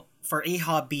 just, for a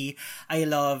hobby, I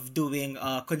love doing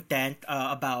content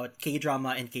about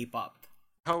K-drama and K-pop.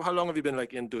 How long have you been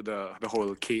like into the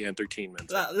whole K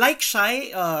entertainment? Like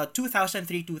Shy,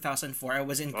 2003, 2004. I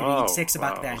was in grade 6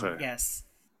 back then. Okay. Yes.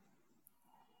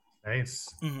 Nice.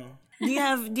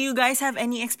 Do you guys have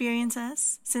any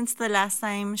experiences since the last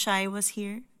time Shai was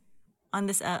here on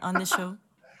this show?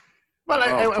 Well,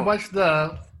 I cool. watched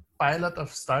the pilot of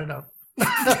Startup.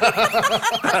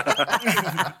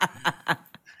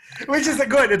 Which is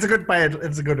it's a good pilot.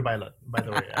 It's a good pilot, by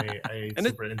the way. I And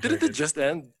super enjoyed didn't it just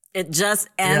end? It just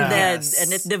ended Yes.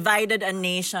 and it divided a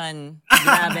nation.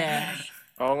 Grabe.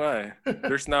 Oh nga eh.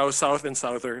 There's now South and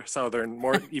Southern,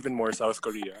 even more South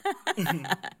Korea.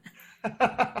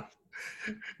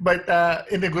 But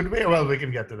in a good way. Well, we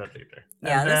can get to that later.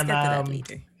 Yeah, And let's then, get to that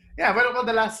later. Yeah, well,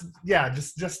 the last,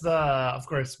 just the, of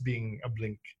course, being a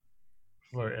blink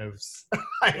for Evs.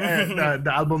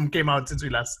 The album came out since we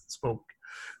last spoke.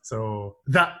 So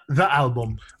the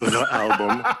album. The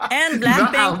album. And The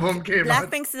album came out.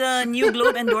 Blackpink's the new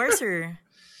Globe endorser.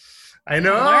 I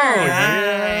know.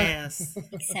 Yes.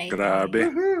 Exciting.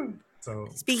 Grabe. Woohoo. So,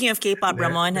 Speaking of K-pop,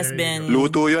 Ramon has there you been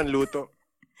Luto yun, luto.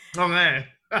 okay.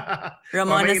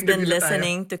 Ramon has been May interview na tayo.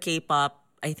 listening to K-pop,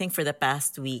 I think, for the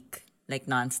past week, like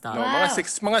nonstop. No, Wow.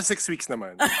 mga 6 weeks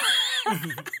naman. How do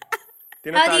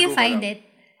you Tinatago ko find lang. it?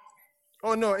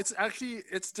 Oh no, it's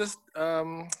just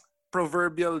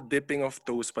proverbial dipping of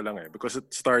toes pa lang eh, because it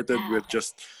started with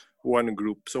just one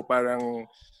group. So parang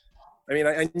I mean,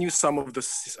 I knew some of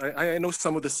I know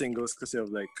some of the singles kasi of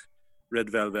like Red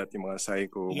Velvet, yung mga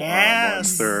Psycho, mga Yes.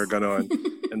 Monster, ganon.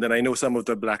 And then I know some of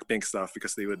the Blackpink stuff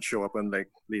because they would show up on like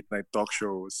late night talk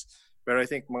shows. But I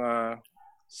think mga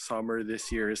summer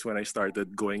this year is when I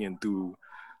started going into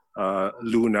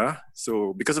Luna.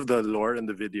 So because of the lore and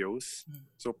the videos,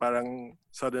 so parang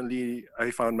suddenly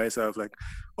I found myself like,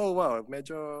 oh wow,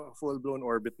 medyo full-blown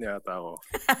orbit niya ata ako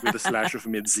with a slash of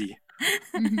mid-Z.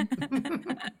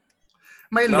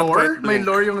 May Not lore? quite May Blink.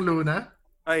 lore yung Luna?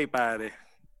 Ay pare,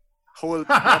 whole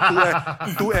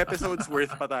two episodes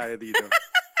worth pa tayo dito.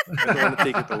 I don't want to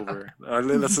take it over.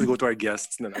 Let's go to our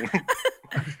guests na lang.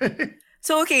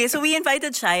 So we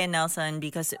invited Shai and Nelson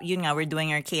because yun nga, we're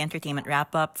doing our K Entertainment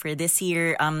wrap-up for this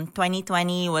year.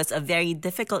 2020 was a very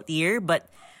difficult year, but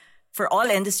for all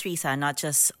industries, not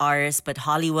just ours, but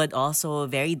Hollywood also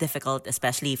very difficult,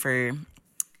 especially for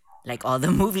like all the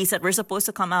movies that were supposed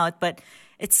to come out. But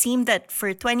it seemed that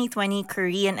for 2020,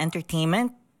 Korean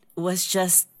entertainment was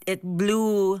just, it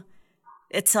blew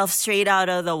itself straight out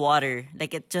of the water.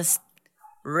 Like it just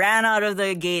ran out of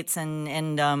the gates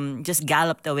and just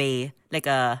galloped away like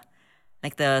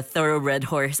the thoroughbred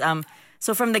horse.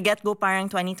 So from the get-go, parang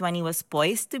 2020 was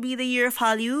poised to be the year of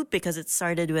Hallyu because it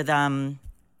started with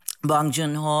Bong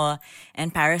Joon-ho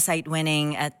and Parasite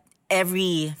winning at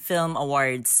every film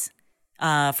awards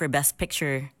for Best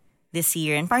Picture this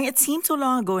year. And parang it seemed so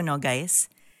long ago, no, guys,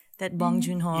 that Bong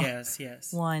Joon-ho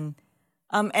Yes. won.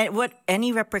 And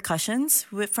any repercussions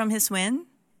from his win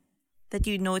that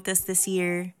you noticed this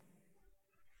year?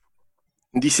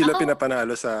 Hindi sila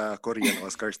pinapanalo sa Korean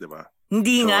Oscars, di ba?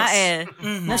 Hindi nga Shows. eh.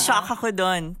 Na-shock ako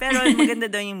doon. Pero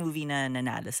maganda daw yung movie na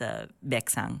nanalo sa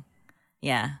Baeksang.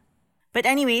 Yeah. But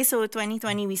anyway, so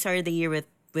 2020 we started the year with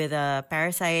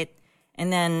Parasite,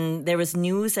 and then there was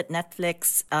news that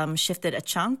Netflix shifted a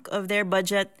chunk of their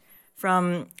budget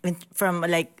from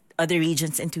like other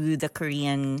regions into the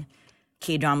Korean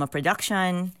K-drama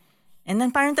production. And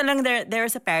then parang talagang there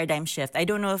was a paradigm shift. I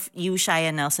don't know if you,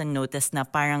 Shai and Nelson, noticed na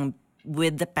parang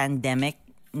with the pandemic,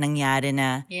 nangyari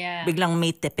na Yeah. biglang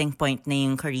may tipping point na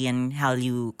yung Korean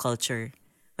Hallyu culture.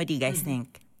 What do you guys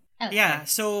think? Yeah,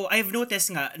 so I've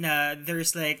noticed nga na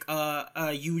there's like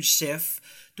a huge shift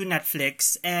to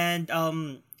Netflix, and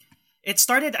it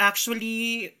started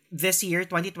actually this year,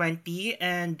 2020,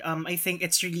 and I think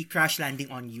it's really crash landing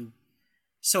on you.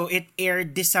 So it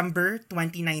aired December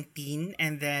 2019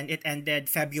 and then it ended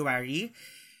February.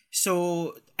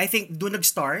 So I think doon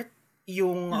nag-start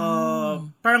yung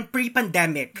parang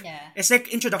pre-pandemic. Yeah. It's like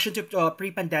introduction to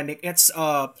pre-pandemic. It's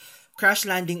Crash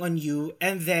Landing on You,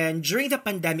 and then during the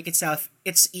pandemic itself,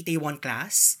 it's Itaewon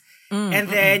Class. And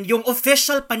then yung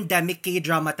official pandemic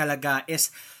K-drama talaga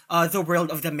is The World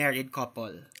of the Married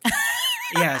Couple.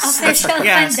 Yes. Official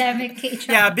Yes. pandemic K-drama.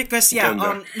 Yeah, because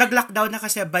Ganda. nag-lockdown na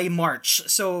kasi by March.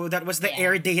 So that was the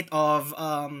air date of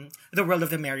The World of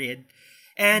the Married.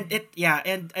 And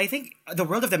and I think The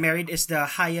World of the Married is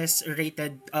the highest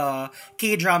rated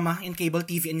K-drama in cable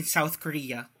TV in South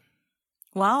Korea.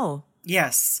 Wow.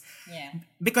 Yes. Yeah.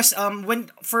 Because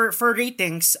when for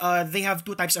ratings, they have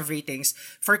two types of ratings,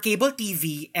 for cable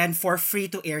TV and for free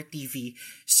to air TV.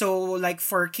 So like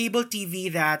for cable TV,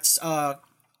 that's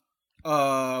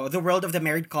The World of the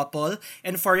Married Couple,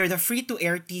 and for the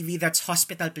free-to-air TV, that's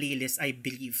Hospital Playlist, I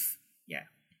believe. Yeah.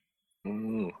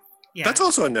 Yeah. That's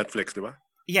also on Netflix, di ba?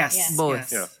 Yes. Yes.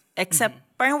 Both. Yes. Yeah. Except,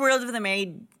 parang World of the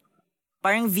Married,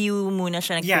 parang View muna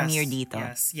siya nag-premiere dito.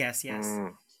 Yes.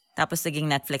 Tapos naging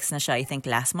Netflix na siya, I think,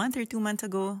 last month or 2 months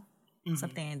ago.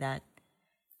 Something like that.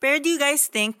 Pero do you guys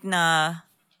think na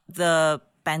the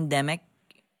pandemic,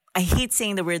 I hate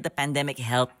saying the word the pandemic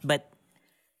helped, but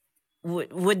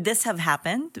would this have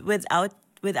happened without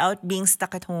being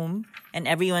stuck at home and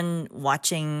everyone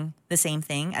watching the same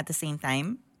thing at the same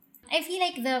time? I feel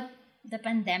like the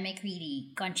pandemic really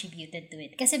contributed to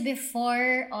it. Kasi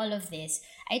before all of this,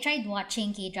 I tried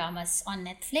watching K-dramas on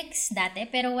Netflix dati,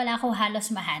 pero wala ko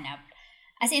halos mahanap.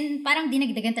 As in, parang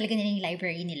dinagdagan talaga nila yung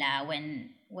library nila when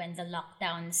the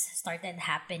lockdowns started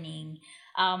happening.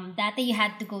 Dati you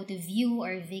had to go to View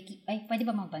or Viki. Ay, pwede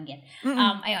ba magbanggit?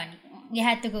 Ayun, you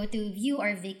had to go to View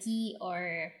or Viki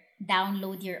or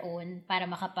download your own para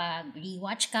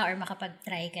makapag-rewatch ka or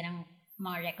makapag-try ka ng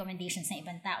mga recommendations ng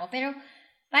ibang tao. Pero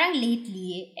parang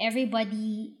lately,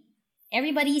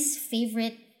 everybody's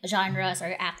favorite genres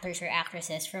or actors or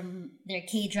actresses from their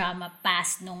K-drama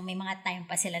past nung may mga time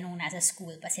pa sila nung nasa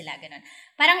school pa sila, ganun.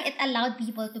 Parang it allowed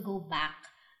people to go back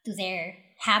to their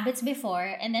habits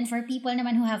before, and then for people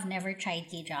naman who have never tried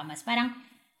K-dramas, parang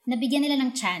nabigyan nila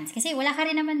ng chance. Kasi wala ka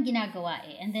rin naman ginagawa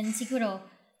eh. And then siguro,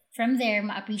 from there,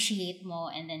 ma-appreciate mo,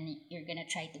 and then you're gonna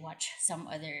try to watch some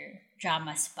other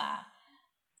dramas pa.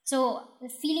 So,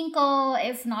 feeling ko,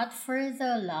 if not for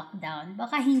the lockdown,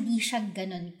 baka hindi siya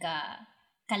ganun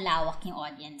kalawak yung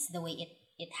audience the way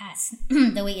it has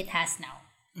the way it has now.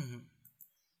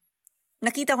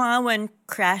 Nakita ko nga when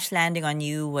Crash Landing on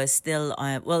You was still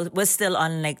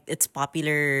on like its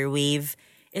popular wave.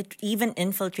 It even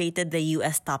infiltrated the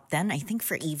US top 10, I think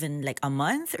for even like a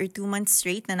month or 2 months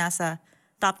straight na nasa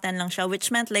top 10 lang siya,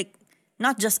 which meant like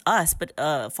not just us but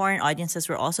foreign audiences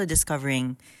were also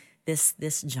discovering this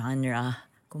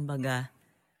genre, kumbaga.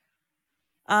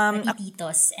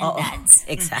 Titos and dads.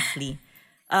 Exactly.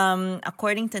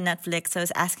 According to Netflix, I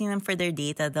was asking them for their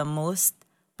data. The most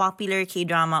popular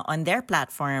K-drama on their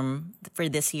platform for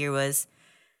this year was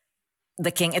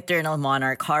The King Eternal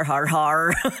Monarch. Har, har,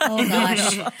 har. Oh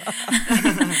gosh.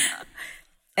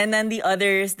 And then the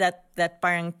others that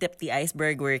parang tipped the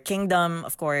iceberg were Kingdom,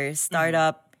 of course,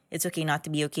 Startup, It's Okay Not to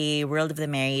Be Okay, World of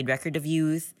the Married, Record of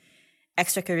Youth,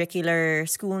 Extracurricular,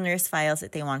 School Nurse Files,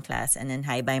 Itaewon Class, and then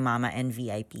Hi Bye Mama and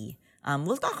VIP.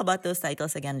 We'll talk about those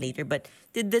titles again later, but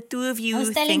did the two of you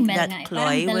think that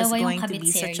Chloe was going to be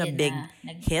such a big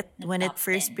hit when it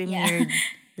first premiered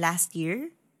last year?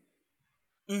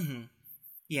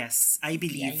 Yes, I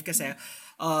believe. Kasi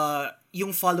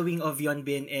yung following of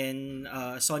Yeonbin and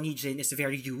Sonny Jin is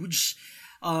very huge.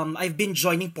 I've been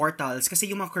joining portals kasi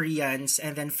yung mga Koreans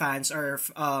and then fans are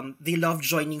they love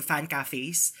joining fan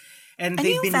cafes, and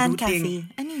they've been fan rooting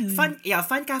cafe?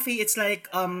 Fan cafe. It's like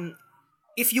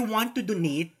if you want to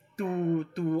donate to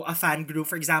a fan group,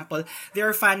 for example, there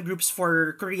are fan groups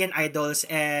for Korean idols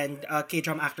and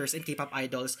K-drama actors and K-pop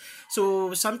idols.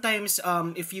 So sometimes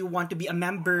if you want to be a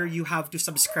member, you have to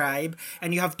subscribe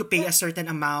and you have to pay a certain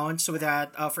amount so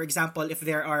that for example, if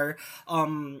there are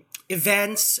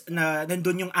events na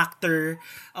nandun yung actor,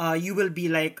 you will be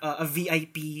like a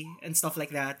VIP and stuff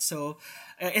like that. So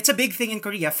it's a big thing in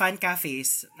Korea, fan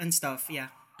cafes and stuff.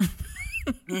 Yeah.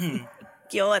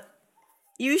 Cute.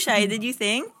 You, Shai, did you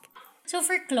think? So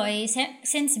for Chloe,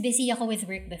 since busy ako with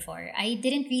work before, I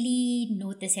didn't really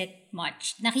notice it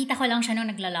much. Nakita ko lang siya nung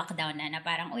nagla-lockdown na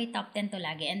parang, oy, top 10 to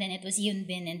lagi. And then it was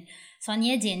Yeonbin and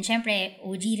Sonia Jin. Siyempre,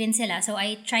 OG rin sila. So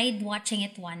I tried watching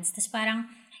it once. Tapos parang,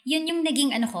 yun yung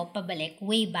naging pabalik,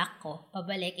 way back ko,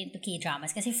 pabalik into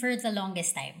K-dramas. Kasi for the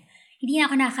longest time, hindi na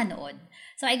ako nakanood.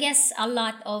 So I guess a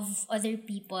lot of other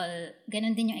people,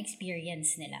 ganun din yung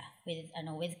experience nila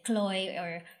with Chloe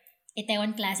or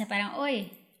Itaewon Class na parang,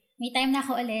 oy, may time na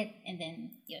ako ulit. And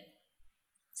then, yun.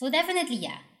 So definitely,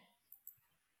 yeah.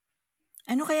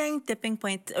 Ano kaya yung tipping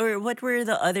point? Or what were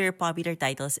the other popular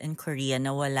titles in Korea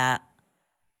na wala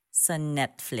sa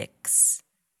Netflix?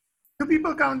 Do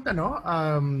people count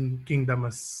Kingdom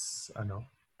as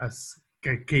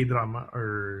K-drama,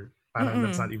 or parang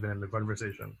that's not even in the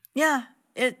conversation? Yeah,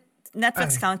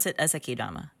 Netflix counts it as a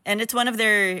K-drama. And it's one of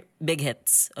their big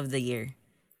hits of the year.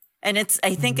 And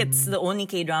I think it's the only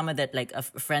K-drama that like a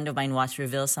friend of mine watched,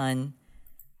 Reveal Son.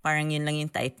 Parang yun lang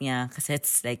yung type niya kasi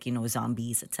it's like,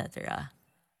 zombies, etc.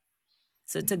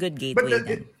 So it's a good gateway.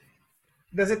 But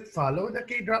does it follow the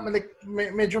K-drama? Like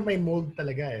medyo may mold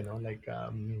talaga, like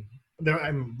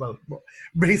I'm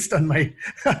based on my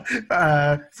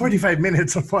 45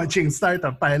 minutes of watching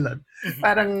Startup Pilot.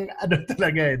 Parang ano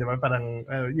talaga di ba? Parang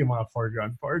yung mga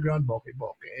foreground,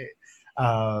 bokeh.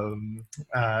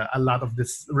 A lot of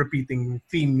this repeating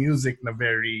theme music na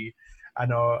very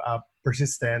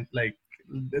persistent. Like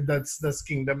does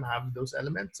Kingdom have those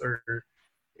elements, or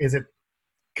is it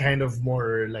kind of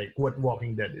more like what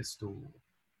Walking Dead is to,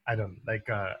 I don't know, like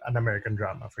an American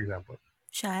drama, for example?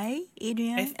 Shy,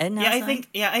 Adrian,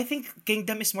 I think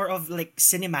Kingdom is more of like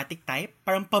cinematic type,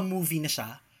 parang pa-movie na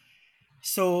siya.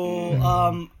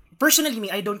 So personally, me,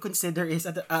 I don't consider it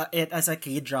as a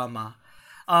K-drama.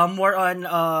 More on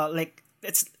like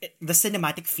it's the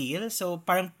cinematic feel. So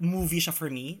parang movie siya for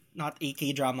me, not a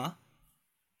K-drama.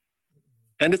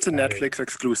 And it's a Netflix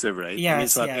exclusive, right? Yes, I mean,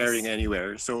 it's not yes. airing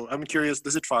anywhere. So I'm curious,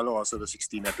 does it follow also the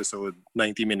 16-episode,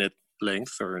 90-minute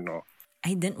length or no?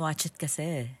 I didn't watch it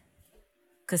kasi.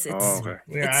 Because it's, okay.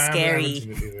 it's scary.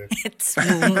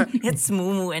 It's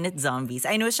moo and it's zombies.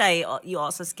 I know, Shai, you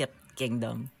also skipped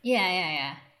Kingdom.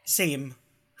 Yeah. Same.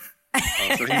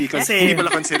 So hindi pala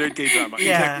considered K-drama.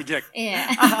 Yeah. Eject.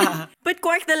 Yeah. But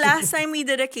Quark, the last time we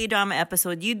did a K-drama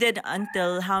episode, you did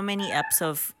until how many eps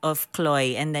of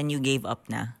Chloe and then you gave up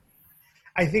na?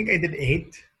 I think I did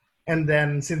 8. And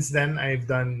then since then, I've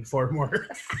done 4 more.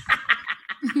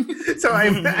 So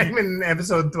I'm in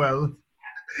episode 12.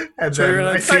 And So you're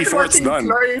I like started 3/4 watching done.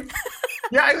 Chloe.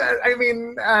 Yeah, I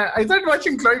mean, I started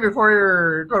watching Chloe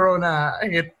before Corona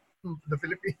hit the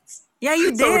Philippines. Yeah,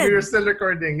 you So we did. were still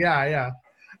recording. Yeah.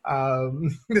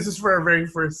 This is for our very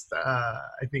first,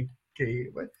 I think,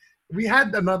 K. But we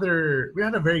had a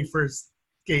very first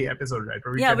K episode, right?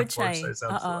 Where we kind of which forced I-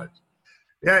 ourselves to watch.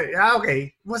 Yeah,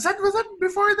 okay. Was that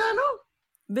before that? No.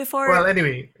 Before. Well,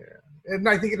 anyway,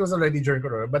 I think it was already during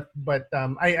Corona, but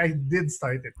I did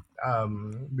start it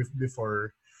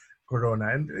before Corona,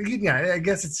 and I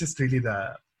guess it's just really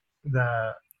the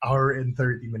hour and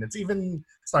 30 minutes. Even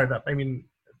Startup, I mean,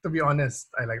 to be honest,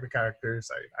 I like the characters.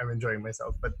 I'm enjoying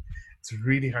myself, but it's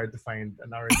really hard to find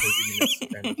an hour and 30 minutes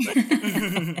kind of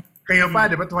like. Kayo pa,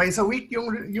 di ba? Twice a week yung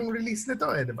release nito,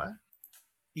 di ba?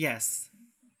 Yes.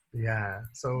 Yeah.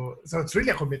 So it's really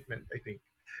a commitment, I think.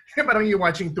 Parang you're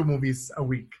watching 2 movies a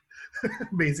week,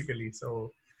 basically.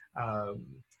 So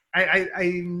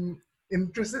I'm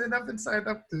interested enough in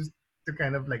Startup to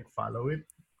kind of like follow it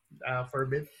for a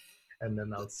bit, and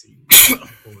then I'll see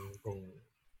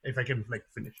if I can like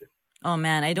finish it. Oh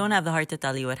man, I don't have the heart to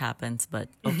tell you what happens, but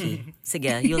okay.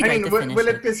 Sige, you'll try to finish will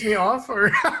it. it piss me off,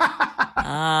 or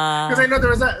because I know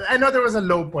there was a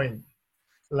low point,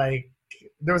 like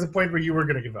there was a point where you were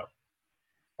gonna give up,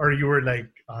 or you were like,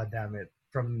 oh damn it,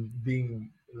 from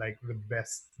being like the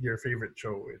best, your favorite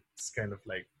show, it's kind of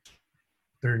like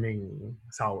turning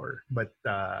sour. But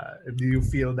do you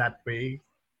feel that way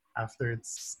after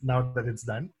now that it's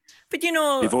done? But you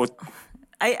know, They vote.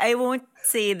 I won't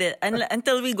say that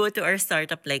until we go to our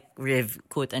startup like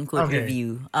quote unquote Okay.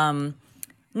 review.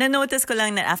 Na-notice ko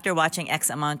lang that after watching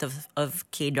X amount of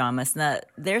K-dramas na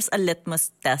there's a litmus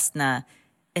test na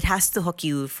it has to hook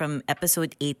you from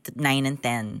episode 8 to 9 and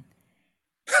 10.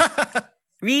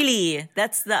 Really,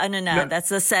 that's the that's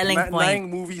the selling 9 point.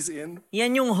 movies in.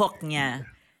 Yan yung hook niya.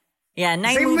 Yeah, 9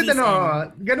 Same movies with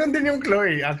in. ganun din yung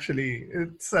Chloe actually.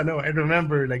 It's I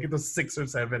remember like it was 6 or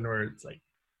 7 where it's like,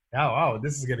 oh wow,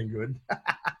 this is getting good.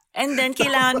 And then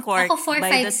kailangan Quark Ako 4,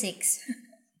 by 5, the 6.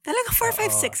 Talaga 4,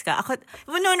 5, 6 ka? Ako,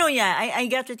 well, no, yeah. I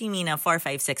get what you mean na 4,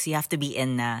 5, 6. You have to be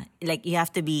in na. Like, you have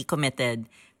to be committed.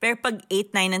 Pero pag 8,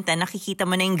 9, and 10, nakikita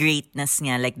mo na yung greatness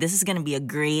niya. Like, this is gonna be a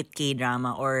great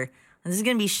K-drama or this is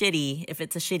gonna be shitty. If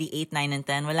it's a shitty 8, 9, and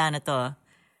 10, wala na to.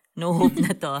 No hope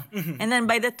na to. And then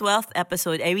by the 12th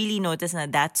episode, I really noticed na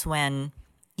that's when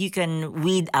you can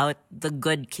weed out the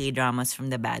good K-dramas from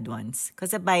the bad ones.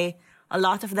 Because by a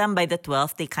lot of them, by the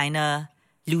 12th, they kind of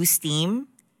lose steam.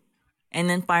 And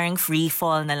then parang free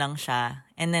fall na lang siya.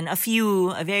 And then a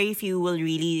very few will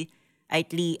really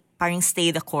parang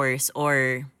stay the course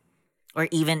or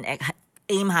even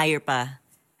aim higher pa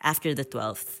after the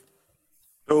 12th.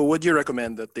 So would you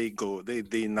recommend that they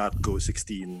not go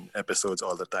 16 episodes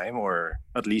all the time, or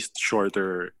at least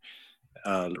shorter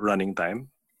running time?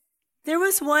 There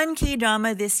was one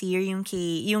K-drama this year, yung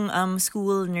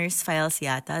School Nurse Files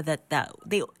yata, that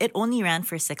it only ran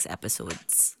for 6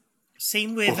 episodes.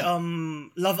 Same with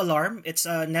Love Alarm. It's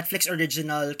a Netflix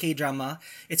original K-drama.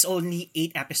 It's only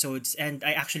 8 episodes, and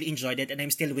I actually enjoyed it, and I'm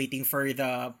still waiting for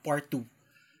the part 2.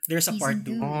 There's a part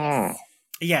 2. Oh.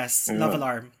 Yes, Love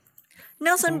Alarm.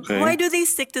 Nelson, Okay. why do they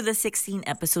stick to the 16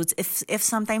 episodes if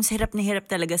sometimes hirap na hirap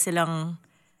talaga silang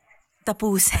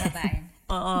tapusin?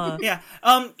 Yeah.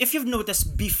 If you've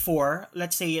noticed before,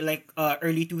 let's say like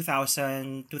early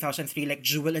 2000, 2003, like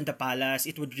Jewel in the Palace,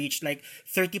 it would reach like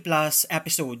 30 plus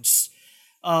episodes.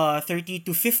 30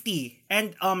 to 50.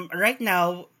 And right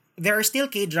now, there are still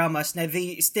K-dramas na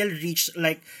they still reach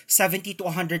like 70 to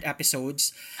 100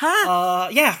 episodes.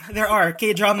 Yeah, there are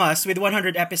K-dramas with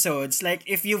 100 episodes. Like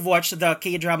if you've watched the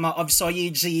K-drama of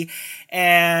Soyeji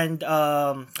and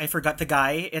I forgot the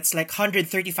guy, it's like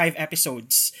 135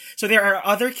 episodes. So there are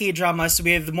other K-dramas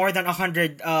with more than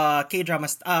 100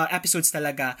 K-dramas episodes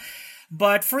talaga.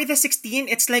 But for the 16,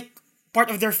 it's like part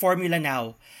of their formula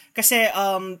now. Kasi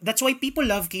that's why people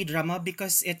love K-drama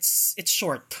because it's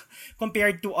short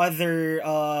compared to other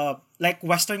like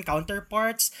Western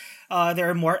counterparts. There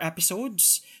are more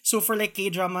episodes. So for like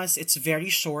K-dramas, it's very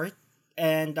short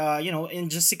and in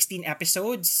just 16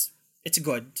 episodes, it's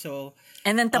good. So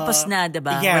And then tapos na,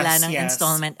 diba? yes, Wala nang yes.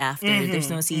 installment after. There's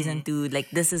no season 2.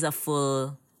 Like, this is a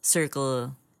full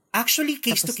circle. actually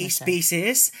case to Tapos na case siya.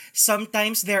 basis,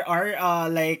 sometimes there are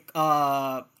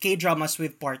K-dramas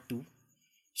with part 2.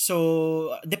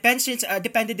 So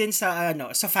depende din sa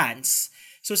fans.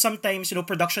 So sometimes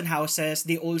production houses,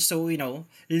 they also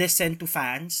listen to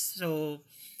fans. So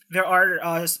there are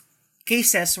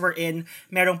cases wherein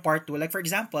merong part 2, like for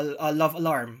example Love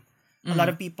Alarm. A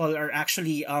lot of people are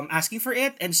actually asking for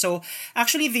it, and so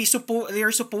actually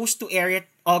they're supposed to air it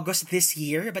August this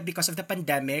year, but because of the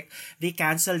pandemic they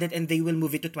canceled it and they will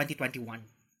move it to 2021,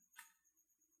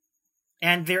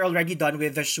 and they're already done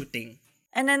with the shooting.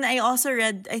 And then I also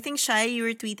read, I think Shai, you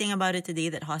were tweeting about it today,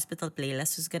 that Hospital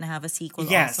Playlist was gonna have a sequel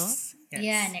Yes. also. Yes.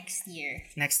 Yeah, next year.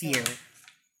 Next year.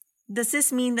 Does this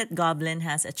mean that Goblin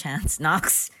has a chance,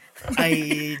 Nox?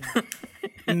 I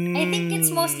I think it's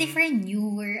mostly for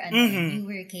newer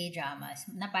K-dramas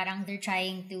na parang they're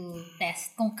trying to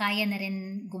test kung kaya na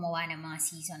rin gumawa ng mga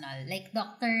seasonal. Like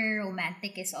Dr.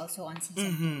 Romantic is also on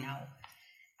season 2 now.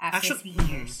 After Actually- 3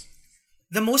 years.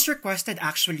 The most requested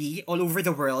actually all over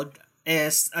the world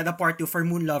is the part 2 for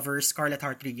Moon Lovers Scarlet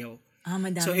Heart Trio.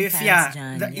 Madaming So if fans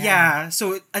dyan.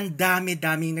 so ang dami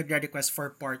nagre-request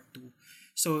for part 2.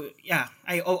 So yeah,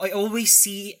 I always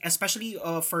see, especially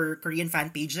for Korean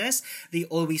fan pages, they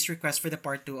always request for the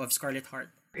part 2 of Scarlet Heart.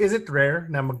 Is it rare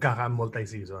na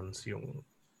magkaka-multi-seasons yung...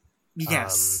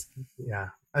 Yes.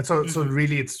 Yeah. And so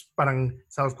really it's parang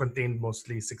self-contained,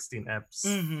 mostly 16 eps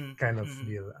kind of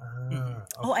deal.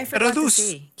 Oh, I forgot to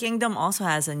say, Kingdom also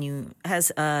has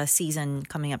a season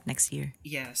coming up next year.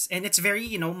 Yes, and it's very,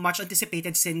 much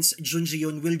anticipated since Jun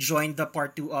Ji-yoon will join the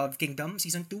part 2 of Kingdom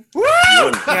season 2.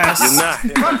 Yun. Yes. Yun na.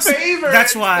 My favorite!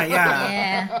 That's why, yeah.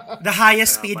 Yeah. The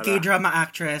highest paid K-drama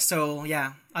actress. So,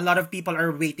 yeah, a lot of people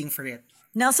are waiting for it.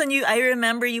 Nelson, I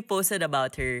remember you posted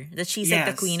about her, that she's like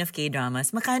the Yes. queen of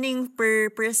K-dramas. Magkano yung per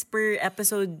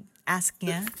episode ask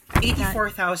niya?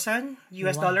 84,000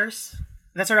 US dollars.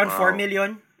 That's around 4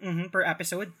 million per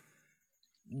episode.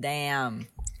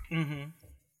 Damn.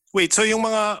 Wait, so yung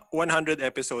mga 100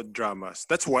 episode dramas,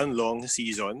 that's one long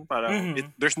season? Parang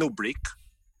there's no break?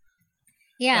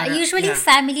 Yeah, Parang- usually yeah.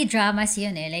 family dramas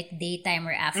yun like daytime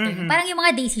or afternoon. Parang yung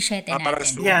mga Daisy 7 parang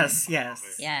natin.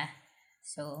 Yes. Yeah.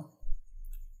 So,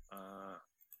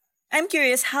 I'm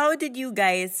curious, how did you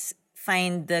guys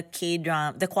find the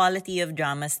quality of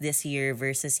dramas this year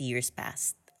versus years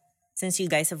past? Since you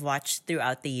guys have watched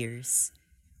throughout the years.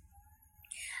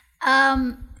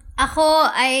 ako,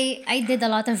 I did a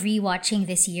lot of rewatching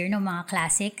this year ng mga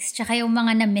classics, tsaka yung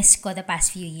mga na-miss ko the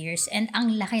past few years, and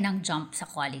ang laki ng jump sa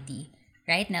quality.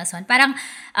 Right, Nelson? Parang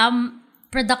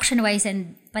production-wise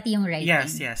and pati yung writing.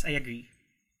 Yes, I agree.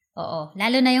 Oo.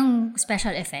 Lalo na yung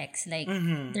special effects. Like,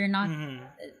 they're not,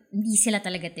 hindi sila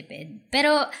talaga tipid.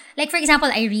 Pero, like for example,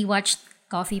 I rewatched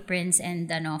Coffee Prince and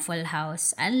Full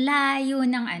House. Ang layo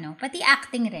ng pati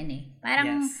acting rin eh.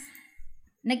 Parang, Yes.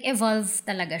 nag-evolve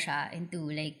talaga siya into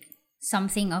like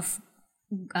something of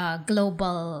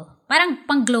global, parang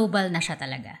pang-global na siya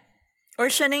talaga. Or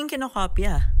siya na yung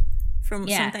kinokopya.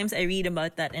 Yeah. Sometimes I read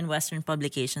about that in Western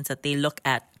publications, that they look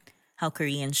at how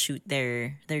Koreans shoot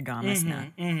their dramas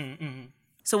na.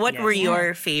 So what were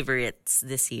your favorites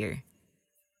this year?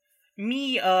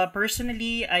 Me,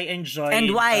 personally, I enjoyed...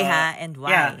 And why, And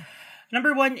why? Yeah.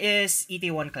 Number 1 is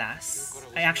Itaewon Class.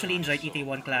 I actually enjoyed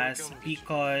Itaewon Class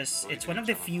because it's one of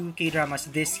the few K-dramas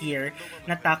this year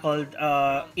na tackled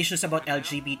issues about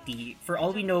LGBT. For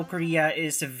all we know, Korea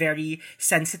is very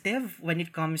sensitive when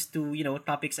it comes to,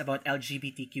 topics about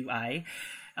LGBTQI.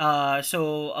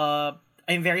 So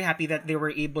I'm very happy that they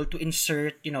were able to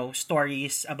insert,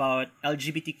 stories about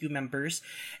LGBTQ members.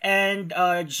 And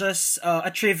just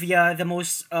a trivia, the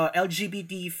most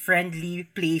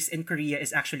LGBT-friendly place in Korea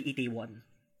is actually Itaewon.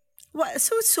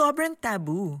 So sobrang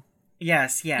taboo.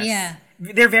 Yes. Yeah.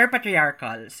 They're very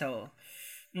patriarchal. So,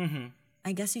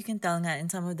 I guess you can tell nga in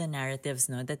some of the narratives,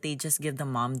 no, that they just give the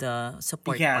mom the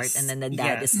support Yes, part and then the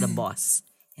dad yes. is the boss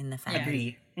in the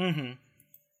family. agree.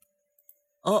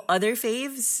 Oh, other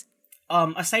faves?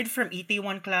 Aside from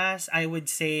ET1 class, I would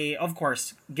say, of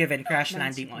course, given Crash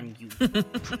Landing on You.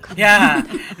 Yeah,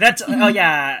 that's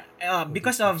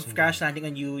because of Crash Landing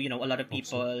on You, a lot of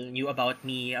people knew about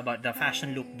me, about the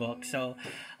fashion lookbook. So,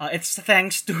 it's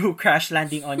thanks to Crash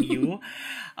Landing on You.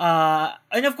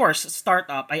 And of course,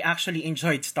 Startup. I actually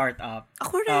enjoyed Startup.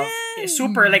 Ako rin!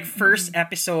 Super, like, first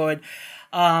episode.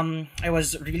 I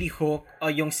was really hooked.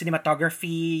 Yung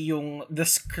cinematography, the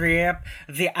script,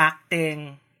 the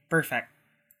acting, perfect.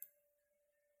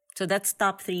 So that's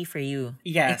top 3 for you.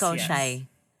 Yes, Ikaw, yes. Shai.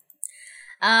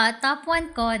 Top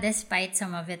 1 ko, despite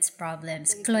some of its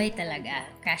problems, Chloe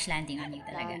talaga. Crash Landing on You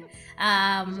talaga.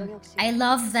 I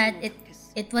love that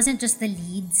it wasn't just the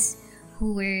leads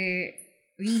who were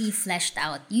really fleshed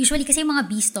out. Usually kasi mga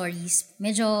B stories,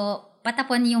 medyo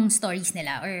patapon yung stories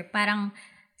nila or parang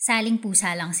saling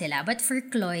pusa lang sila. But for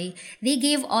Chloe, they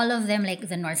gave all of them like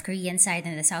the North Korean side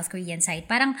and the South Korean side.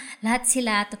 Parang lahat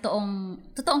sila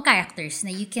totoong characters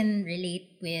na you can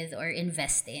relate with or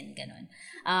invest in. Ganun.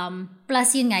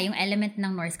 Plus yun nga, yung element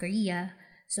ng North Korea.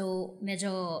 So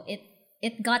medyo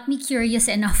it got me curious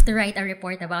enough to write a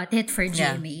report about it for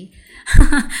GMA.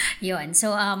 Yun.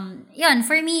 So yun,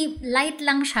 for me, light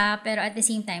lang siya pero at the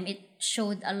same time, it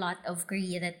showed a lot of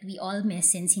Korea that we all miss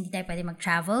since hindi tayo pwede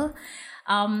mag-travel.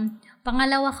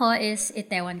 Pangalawa ko is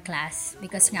Itaewon Class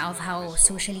because nga of how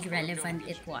socially relevant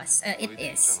it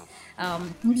is.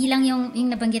 Hindi lang yung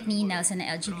nabanggit ni Nelson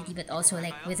na LGBT but also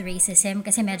like with racism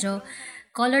kasi medyo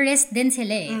colorist din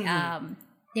sila eh.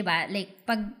 Diba? Like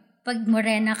pag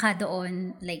morena ka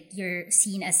doon, like you're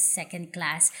seen as second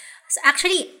class. So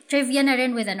actually, trivia na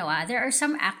rin with there are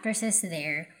some actresses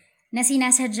there na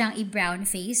sinasadyang i-brown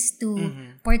face to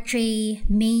portray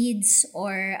maids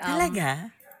or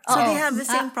Talaga? So they have the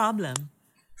same problem.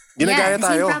 Ginagaya the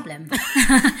tayo. same problem.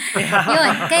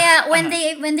 Yun. Kaya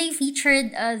when they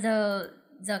featured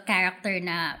the character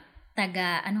na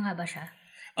ano nga ba siya?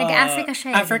 Taga-Africa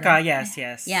siya. Africa, diba?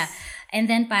 yes. Yeah. And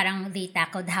then parang they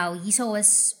tackled how Yiso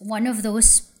was one of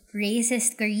those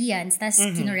racist Koreans, tas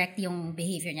kinorect yung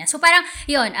behavior niya. So parang,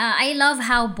 yun, I love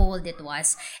how bold it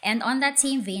was. And on that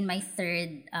same vein, my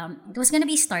third, it was gonna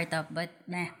be Startup, but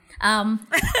meh.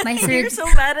 My third... You're so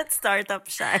bad at Startup,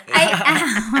 Shai.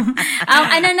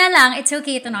 Ano na lang, it's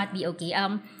okay to not be okay.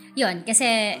 Yun, kasi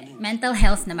mental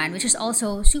health naman, which is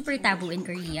also super taboo in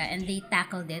Korea, and they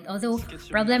tackled it. Although,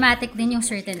 problematic din yung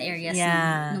certain areas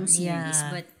nung series.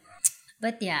 Yeah.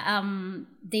 But yeah,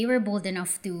 they were bold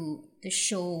enough to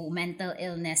show mental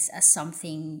illness as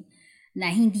something na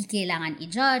hindi kailangan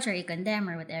i-judge or i-condemn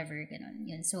or whatever. Ganun.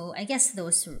 Yun. So, I guess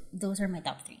those are my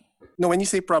top 3. No, when you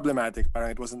say problematic,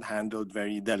 parang it wasn't handled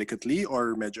very delicately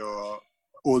or medyo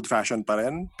old-fashioned pa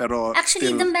rin. Pero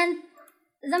actually, still...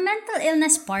 the mental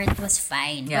illness part was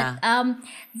fine. Yeah.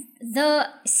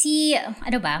 But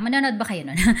ano ba? Manonood ba kayo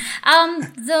nun?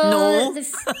 No.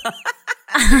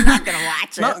 I'm not gonna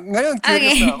watch it. Ngayon,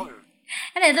 curious na ako.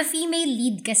 The female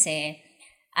lead kasi,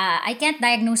 I can't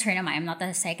diagnose her naman. I'm not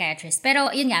a psychiatrist.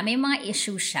 Pero yun nga, may mga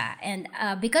issues siya. And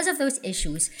because of those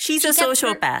issues... She's a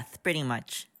sociopath, pretty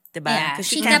much. Diba? Yeah,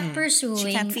 she kept pursuing...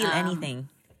 She can't feel anything.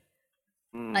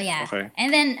 Yeah. Okay.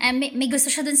 And then, may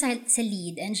gusto siya dun sa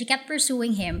lead. And she kept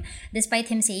pursuing him despite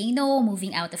him saying no,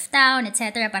 moving out of town,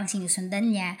 etc. Parang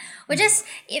sinusundan niya. Which is,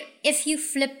 if you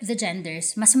flip the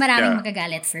genders, mas maraming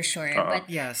magagalit for sure. But,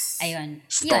 yes. ayun.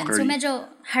 Stalkery. Yun. So, medyo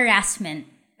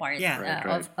harassment part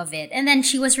of it. And then,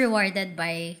 she was rewarded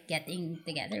by getting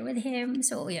together with him.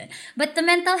 So, yun. But the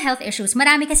mental health issues,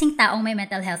 marami kasing taong may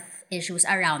mental health issues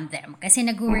around them. Kasi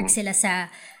nag-work sila sa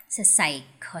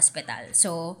psych hospital.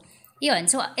 So, yun.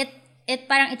 So, it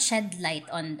parang it shed light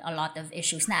on a lot of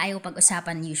issues na ayaw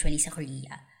pag-usapan usually sa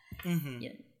Korea.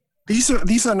 Yun.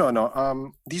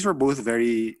 These were both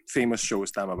very famous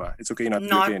shows, tama ba? It's okay not to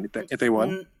be okay.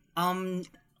 Itaewon?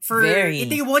 For Very.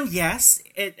 Itaewon, yes.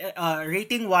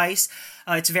 Rating-wise,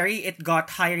 it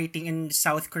got high rating in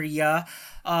South Korea,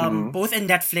 both in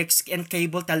Netflix and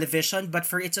cable television. But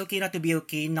for It's Okay Not to Be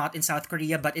Okay, not in South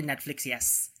Korea, but in Netflix,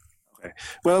 yes. Okay.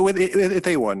 Well, with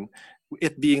Itaewon,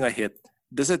 it being a hit,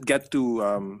 does it get to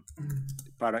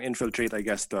parang infiltrate, I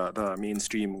guess, the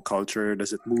mainstream culture?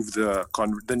 Does it move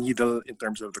the needle in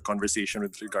terms of the conversation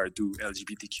with regard to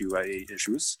LGBTQIA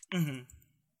issues?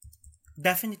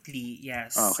 Definitely,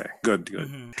 yes. Oh, okay, good.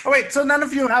 Oh wait, so none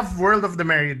of you have World of the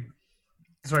Married?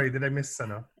 Sorry, did I miss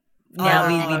ano? Yeah,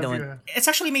 we don't. It's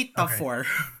actually made top Okay. 4.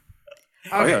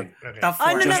 Oh, yeah. Okay. Top 4.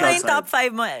 Ano na Just nga yung outside. top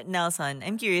 5 mo, Nelson?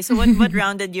 I'm curious. So what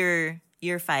rounded your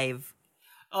 5?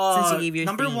 Since you gave your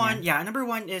number 3 one, na. yeah, number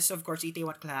 1 is of course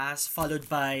Itaewat Class, followed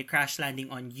by Crash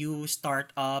Landing on You,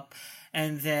 Startup,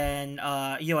 and then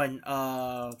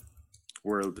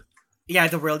World. yeah,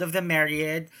 The World of the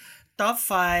Married. Top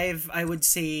 5, I would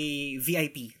say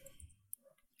VIP.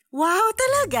 Wow,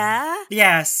 talaga?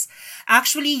 Yes.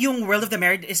 Actually, yung World of the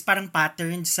Married is parang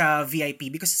pattern sa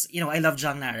VIP because, I love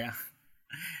Jang Nara.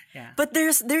 Yeah. But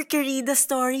their querida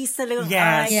stories talagang,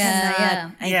 Yes. I cannot.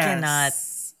 I Yes. cannot.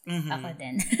 Mhm. Ako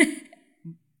din.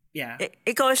 Yeah.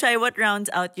 Ikaw, Shai, what rounds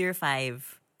out your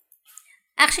 5?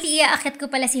 Actually, iaakit ko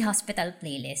pala si Hospital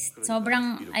Playlist.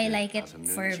 Sobrang I like it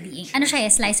for being, ano siya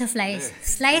slice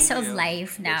of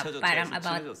life na parang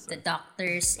about the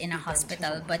doctors in a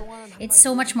hospital. But it's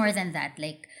so much more than that.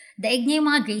 Like, daig niya yung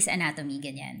mga Grey's Anatomy,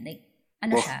 ganyan. Like,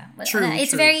 ano siya? true,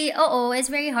 It's true. it's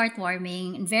very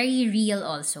heartwarming and very real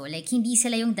also. Like, hindi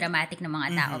sila yung dramatic na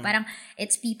mga tao. Parang,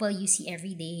 it's people you see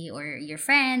every day or your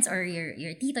friends or your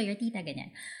tito, your tita,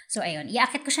 ganyan. So, ayun.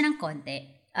 Iaakit ko siya ng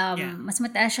konti. Yeah. Mas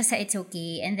mataas siya sa It's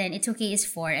Okay, and then It's Okay is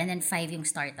 4, and then 5 yung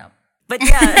Startup. But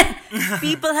yeah,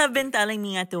 people have been telling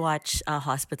me to watch a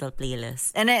Hospital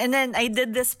Playlist. And then I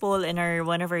did this poll in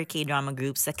one of our K-drama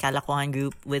groups, the Kalakuan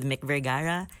group with Mick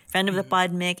Vergara, friend of the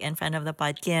pod Mick and friend of the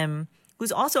pod Kim,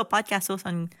 who's also a podcast host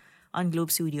on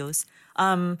Globe Studios.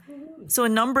 So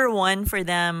number 1 for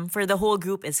them, for the whole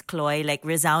group is Chloe, like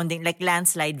resounding, like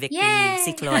landslide victory, Yay!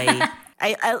 si Chloe.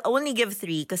 I'll only give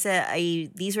 3 because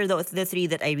these were the 3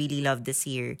 that I really loved this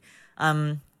year.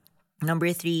 Number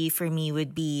 3 for me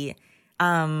would be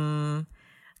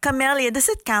Camellia. Does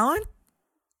it count?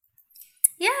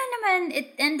 Yeah naman,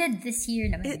 it ended this year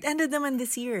naman. It ended naman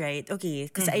this year, right? Okay,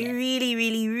 because I really,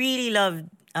 really, really loved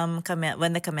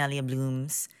When the Camellia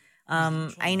Blooms.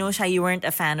 I know, Shai, you weren't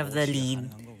a fan of the lead.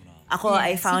 Ako,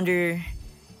 I found her.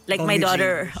 Like my Bonnie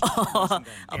daughter,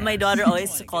 my daughter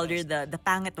always called her the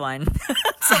pangit one.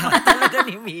 Sama talaga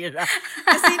ni Mira.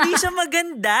 Kasi hindi siya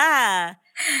maganda.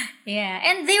 Yeah,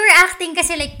 and they were acting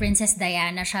kasi like Princess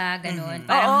Diana siya, ganun.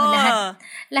 Parang Oo.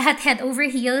 lahat head over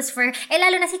heels for,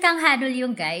 lalo na si Kang Hadol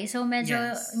yung guy. So medyo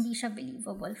Yes. hindi siya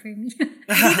believable for me.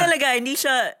 Hindi talaga, hindi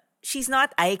siya, she's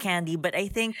not eye candy, but I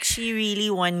think she really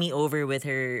won me over with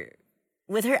her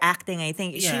acting. I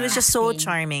think she Yeah. was just so Acting.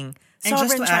 charming. And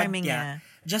just Sobrang to add, charming niya.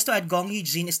 Just to add, Gong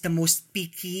Yoo-jin is the most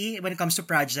picky when it comes to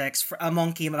projects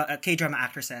among K-drama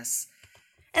actresses.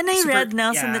 And I read,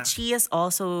 Nelson, yeah. that she is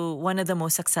also one of the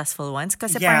most successful ones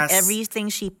kasi Yes. parang everything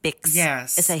she picks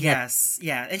Yes. is a hit. Yes.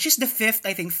 Yeah. And she's the fifth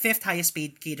highest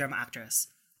paid K-drama actress.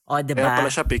 O, Kaya diba? pala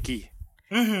siya picky.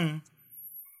 Mm-hmm.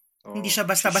 Oh. Hindi siya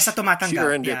basta tumatanggap. She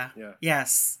earned it. Yeah. Yeah.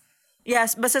 Yes.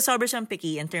 Yes, basta sobrang siyang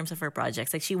picky in terms of her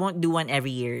projects. Like, she won't do one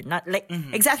every year. Not like,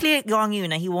 exactly like Gong Yoo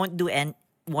na, he won't do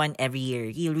one every year.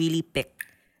 He'll really pick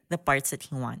the parts that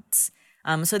he wants.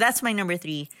 So that's my number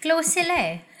 3. Close sila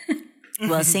eh.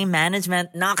 Well, same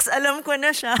management. Nox, alam ko na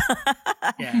siya.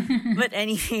 Yeah. But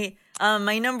anyway,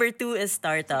 my number 2 is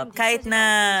Startup. Kahit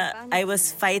na I was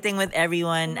fighting with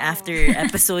everyone after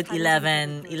episode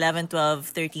 11, 12,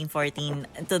 13,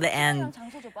 14, to the end,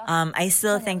 I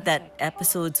still think that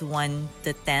episodes 1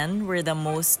 to 10 were the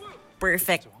most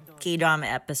perfect K-drama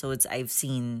episodes I've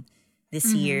seen this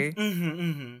year.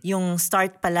 Yung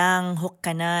start pa lang, hook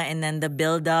ka na, and then the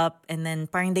build-up, and then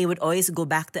parang they would always go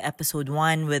back to episode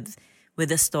 1 with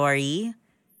a story.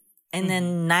 And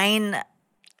then 9,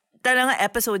 talaga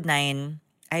episode 9,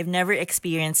 I've never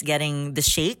experienced getting the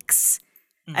shakes.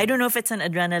 I don't know if it's an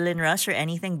adrenaline rush or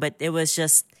anything, but it was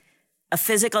just a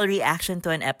physical reaction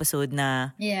to an episode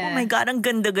na, Yeah. oh my God, ang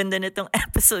ganda-ganda nitong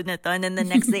episode na to. And then the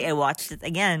next day, I watched it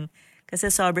again. Kasi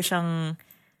sobra siyang,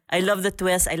 I love the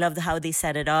twist. I love how they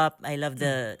set it up. I love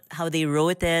how they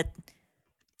wrote it.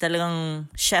 Talagang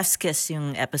chef's kiss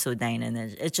yung episode 9. And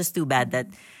it's just too bad that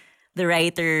the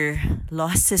writer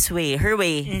lost her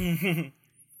way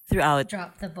throughout.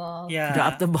 Drop the ball. Yeah.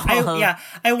 Drop the ball.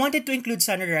 I wanted to include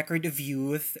Sana Record of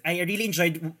Youth. I really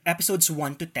enjoyed episodes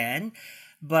 1 to 10.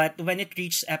 But when it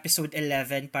reached episode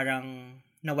 11, parang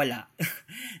nawala.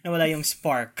 Nawala yung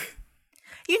spark.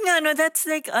 Yun nga, no, that's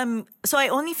like, so I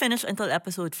only finished until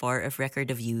episode 4 of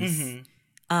Record of Youth.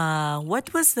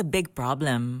 What was the big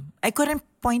problem? I couldn't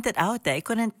point it out. I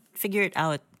couldn't figure it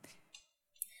out.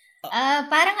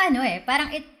 Parang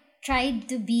it tried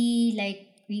to be like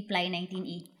Reply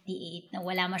 1988 na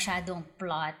wala masyadong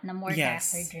plot, na more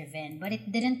Yes. character-driven. But it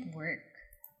didn't work.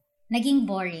 Naging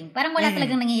boring. Parang wala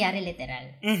talagang nangyayari literal.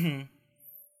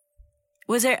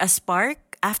 Was there a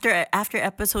spark after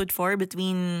episode 4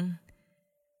 between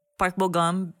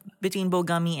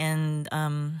Bogami and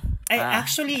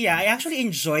I actually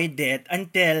enjoyed it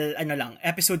until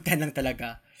episode 10 lang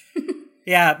talaga.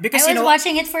 Yeah, because I was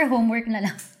watching it for homework na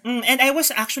lang. And I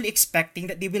was actually expecting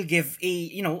that they will give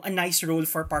a nice role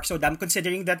for Park So-dam,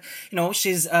 considering that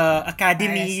she's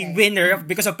Academy Parasite. winner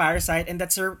because of Parasite, and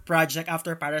that's her project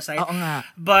after Parasite. Oo nga.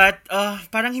 But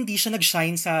parang hindi siya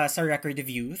nag-shine sa Record of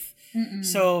Youth.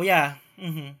 So yeah,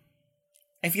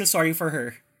 I feel sorry for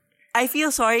her. I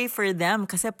feel sorry for them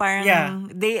kasi parang Yeah.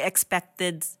 they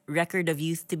expected Record of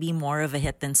Youth to be more of a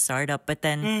hit than Startup, but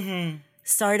then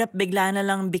Startup bigla na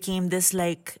lang became this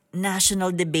like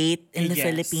national debate in the Yes.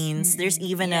 Philippines. There's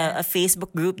even a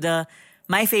Facebook group,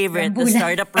 my favorite, the Rambulan.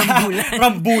 Startup Rambulan.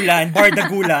 Rambulan,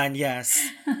 Bardagulan, yes.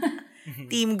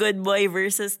 Team Good Boy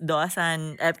versus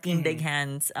Dosan, Team Big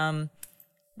Hands.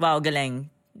 Wow,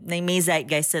 galing. May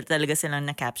zeitgeist talaga silang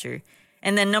na-capture.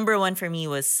 And then number one for me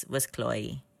was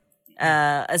Chloe.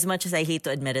 As much as I hate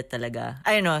to admit it talaga.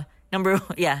 I don't know.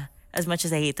 As much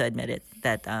as I hate to admit it,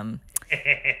 that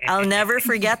I'll never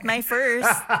forget my first.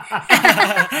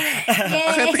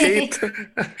 Yay!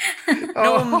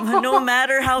 No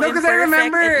matter how No, 'cause I imperfect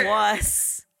remember- it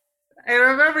was. I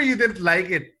remember you didn't like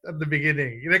it at the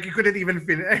beginning. Like you couldn't even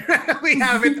finish. We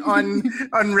have it on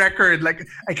record. Like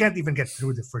I can't even get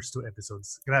through the first 2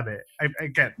 episodes. Grabe, I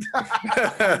can't.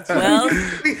 Well,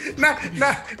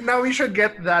 now we should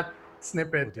get that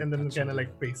snippet and then kind of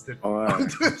like paste it. Oo nga.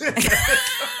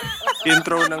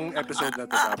 Intro ng episode na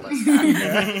to dapat.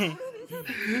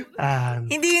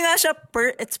 hindi nga siya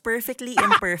it's perfectly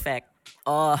imperfect.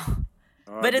 Oh.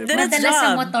 But it did its Madala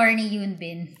sa job. motor ni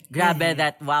Yoonbin. Grabe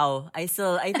that, wow. I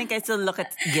think I still look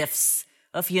at gifs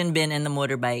of Hyun Bin and the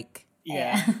motorbike.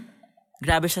 Yeah.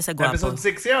 Grabe siya sa gwapo. Episode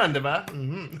 6 yun, di ba?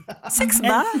 Mm-hmm. 6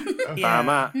 ba?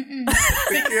 Tama.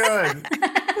 6 yun.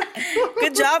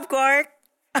 Good job, Quark.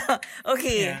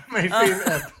 Okay. Yeah. My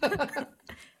favorite.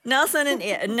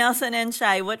 Nelson and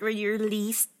Shai, what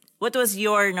was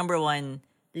your number one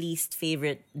least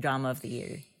favorite drama of the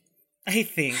year? I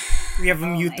think we have a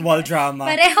mutual drama.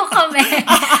 Pareho kami.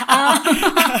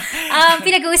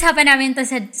 Pinag-uusapan namin to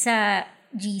sa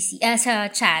GC, sa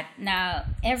chat, na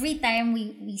every time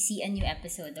we see a new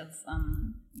episode of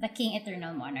The King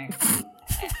Eternal Monarch,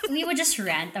 we would just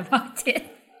rant about it.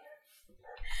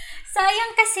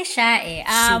 Sayang kasi siya eh.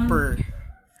 Super.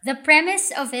 The premise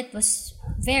of it was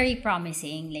very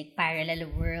promising, like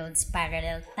parallel worlds,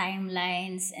 parallel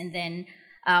timelines, and then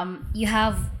you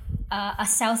have a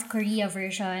South Korea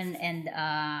version and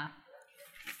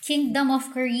Kingdom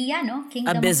of Korea, no?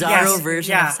 A bizarro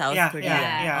version of South Korea.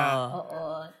 Yeah. Oh.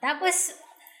 Oo. Tapos,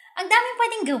 ang daming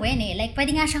pwedeng gawin eh. Like,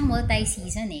 pwede nga siyang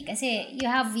multi-season eh. Kasi you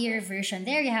have your version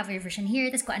there, you have your version here,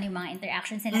 tapos kung ano yung mga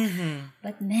interactions nila.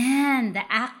 But man, the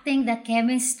acting, the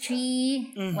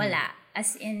chemistry, wala.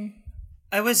 As in,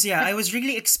 I was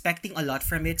really expecting a lot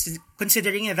from it,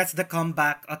 considering that's the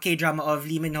comeback K-drama of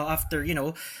Lee Min-ho after,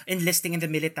 enlisting in the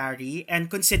military,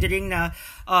 and considering na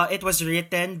it was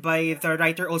written by the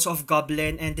writer also of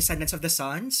Goblin and Descendants of the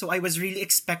Sun. So I was really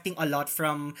expecting a lot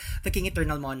from The King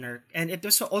Eternal Monarch. And it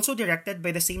was also directed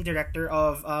by the same director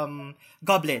of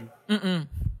Goblin.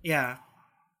 Yeah.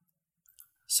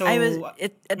 So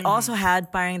It also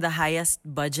had parang the highest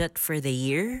budget for the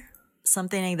year,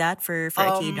 something like that for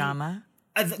a K-drama.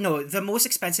 no, the most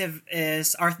expensive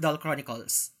is Arthdal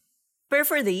Chronicles. But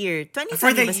for the year, 2020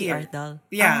 For the was the year. Arthdal.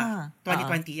 Yeah,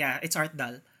 2020. Yeah, it's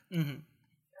Arthdal.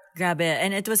 Grabe.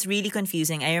 And it was really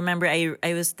confusing. I remember I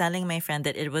was telling my friend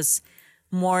that it was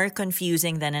more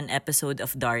confusing than an episode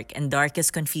of Dark. And Dark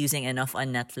is confusing enough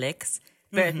on Netflix.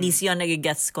 Pero at least yun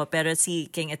nagigets ko. Pero si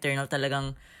King Eternal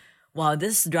talagang, wow,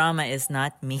 this drama is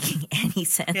not making any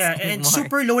sense Yeah, anymore. and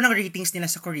super low ng ratings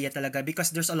nila sa Korea talaga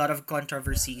because there's a lot of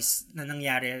controversies na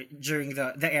nangyari during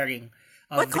the airing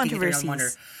of What The King Eternal controversies?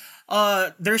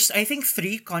 Monarch. There's, I think,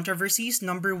 3 controversies.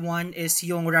 Number 1 is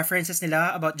yung references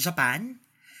nila about Japan.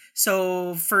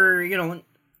 So, for,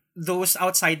 those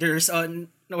outsiders or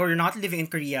not living in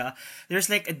Korea,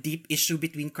 there's like a deep issue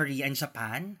between Korea and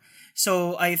Japan.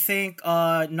 So, I think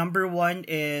number 1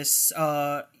 is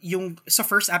yung sa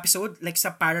first episode, like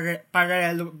sa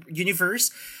parallel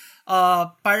universe,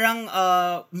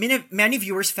 many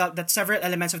viewers felt that several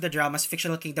elements of the drama's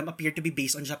fictional kingdom appeared to be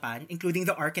based on Japan, including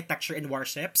the architecture and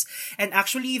warships. And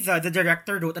actually, the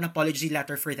director wrote an apology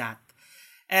letter for that.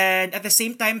 And at the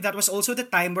same time, that was also the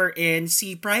time wherein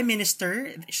si Prime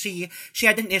Minister, she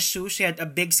had an issue, she had a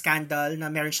big scandal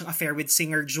na meron siyang affair with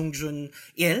singer Jung Jun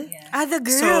Il. Ah, the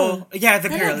girl. So, yeah,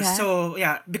 the Talaga? girl. So,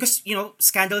 yeah, because,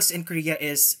 scandals in Korea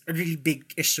is a really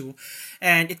big issue.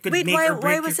 And it could Wait, make or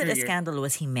break why was your it a career. scandal?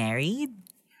 Was he married?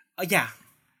 Yeah.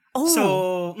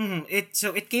 Oh.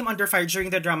 So it came under fire during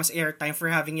the drama's airtime for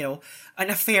having, an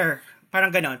affair.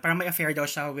 Parang ganon. Parang may affair daw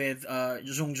siya with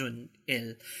Jung Jun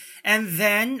Il. And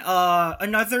then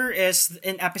another is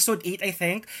in episode 8, I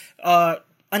think.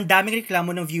 Ang daming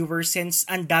reklamo ng viewers since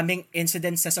ang daming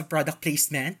incidences of product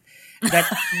placement that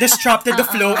disrupted the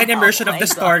flow and immersion of the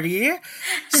story.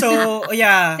 So,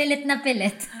 yeah. Pilit na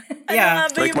pilit.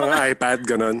 Yeah. Like mga iPad,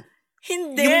 ganon.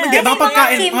 Hindi. Mga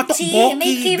pagkain, mga tteokbokki,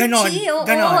 may kimchi. ganon.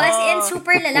 Oo, as in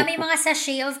super lala. May mga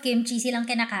sachet of kimchi silang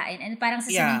kinakain. And parang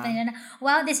sasabihin pa nila na,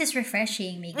 wow, this is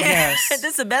refreshing. May Yes.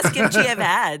 That's the best kimchi I've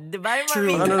had. Diba?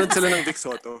 True. Nanonood sila ng Vic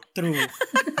Soto. True.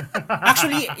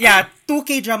 Actually, yeah,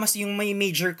 2K dramas yung may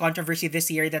major controversy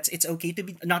this year. That's It's Okay to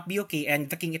Not Be Okay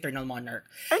and The King Eternal Monarch.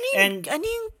 Ano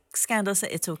yung scandal sa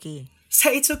It's Okay?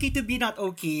 Sa It's Okay to Be Not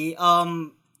Okay,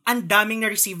 ang daming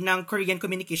na-receive ng Korean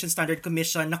Communication Standard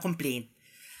Commission na complaint.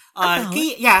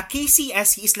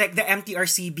 KCSE is like the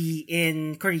MTRCB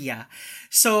in Korea.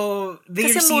 So, they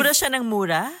Kasi mura siya ng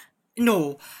mura?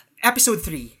 No. Episode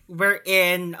 3,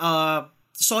 wherein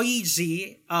Soyi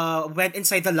Ji went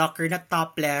inside the locker na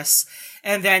topless,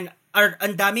 and then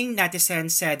ang daming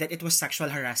netizens said that it was sexual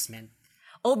harassment.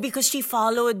 Oh, because she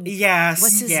followed... Yes.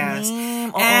 What's his name?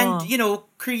 And,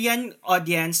 Korean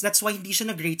audience, that's why hindi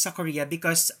siya nag-rate sa Korea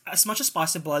because as much as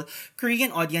possible, Korean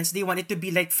audience, they want it to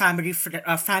be like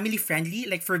family-friendly,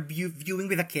 like for viewing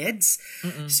with the kids.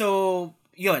 Mm-mm. So,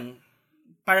 yun.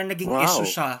 Parang naging issue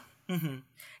siya. Mm-hmm.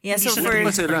 Yeah, hindi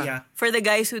so Korea. For the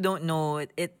guys who don't know,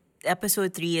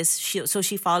 episode 3 is...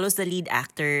 she follows the lead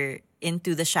actor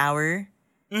into the shower.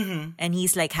 Mm-hmm. And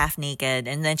he's like half naked,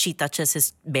 and then she touches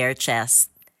his bare chest.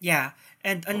 Yeah.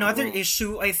 And another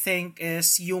issue, I think,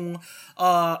 is yung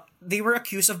they were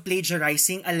accused of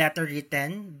plagiarizing a letter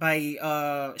written by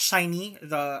SHINee,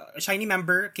 the SHINee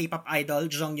member, K-pop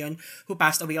idol, Jonghyun, who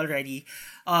passed away already.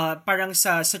 Parang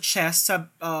sa chest,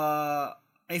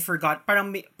 I forgot,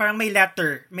 parang may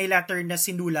letter na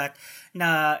sinulat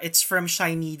na it's from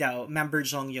SHINee daw, member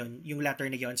Jonghyun, yung letter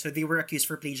na yon. So they were accused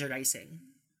for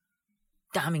plagiarizing.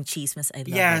 Daming chismis, I love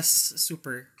it. Yes,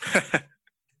 super.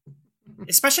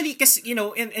 Especially because,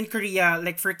 in Korea,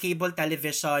 like for cable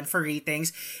television, for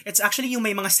ratings, it's actually yung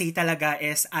may mga say talaga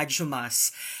is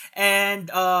adjumas.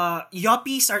 And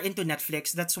yuppies are into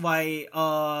Netflix. That's why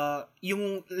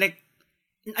yung like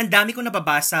ang dami ko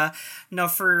nababasa na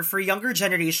for younger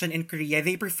generation in Korea,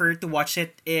 they prefer to watch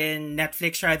it in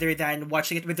Netflix rather than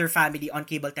watching it with their family on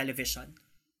cable television.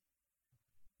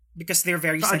 Because they're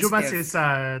very sensitive. Adjumas is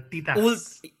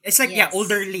titas. It's like,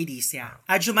 older ladies, yeah.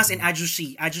 Adjumas and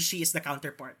ajushi. Ajushi is the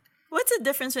counterpart. What's the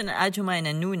difference between an Ajuma and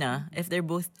a Nuna if they're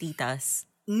both titas?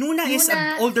 Nuna is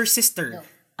an older sister.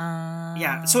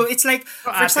 Yeah. So it's like,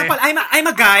 for example, I'm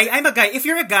a guy. If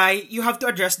you're a guy, you have to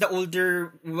address the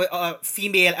older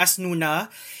female as Nuna.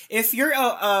 If you're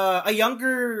a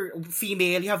younger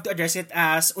female, you have to address it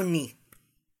as Unni.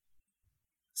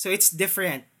 So it's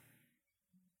different.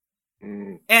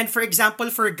 And for example,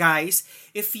 for guys,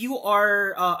 if you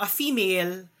are a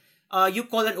female, you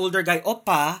call an older guy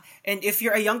Oppa, and if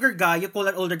you're a younger guy, you call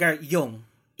an older guy Hyung.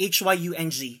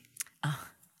 Hyung.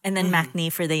 And then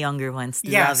Maknae for the younger ones.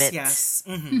 Love it. Yes.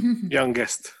 Mm-hmm.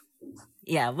 Youngest.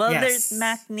 Yeah, well, there's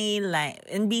Maknae line.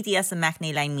 In BTS, the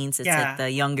Maknae line means it's like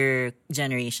the younger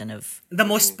generation of... The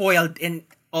most spoiled in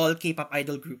all K-pop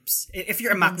idol groups. If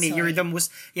you're a Maknae, you're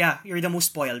the most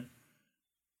spoiled.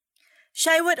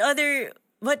 Shai,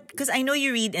 because I know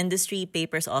you read industry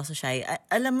papers also, Shai.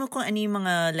 Alam mo kung ano yung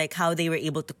mga, like, how they were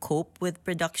able to cope with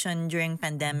production during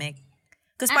pandemic?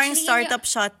 Because parang startup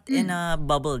shot in a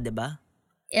bubble, diba?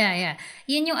 Yeah.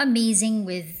 Yun yung amazing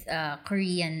with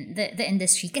Korean, the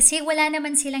industry. Kasi wala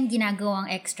naman silang ginagawang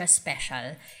extra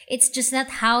special. It's just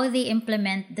that how they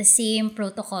implement the same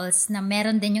protocols na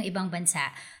meron din yung ibang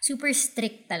bansa. Super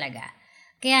strict talaga.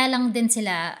 Kaya lang din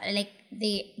sila, like,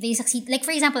 they succeed. Like,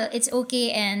 for example, It's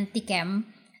Okay and Tikem,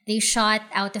 they shot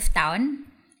out of town.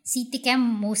 Si Tikem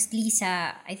mostly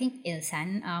sa, I think,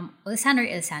 Ilsan.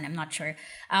 Ilsan, I'm not sure.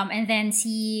 And then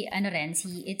si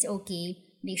It's Okay,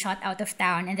 they shot out of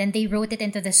town. And then they wrote it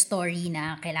into the story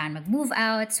na kailangan mag-move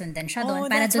out, sundan siya doon. Oh,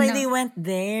 that's why they went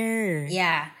there.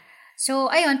 Yeah. So,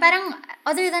 ayun, parang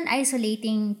other than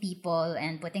isolating people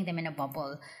and putting them in a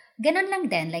bubble, ganon lang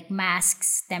din, like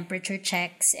masks, temperature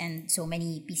checks, and so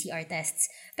many PCR tests.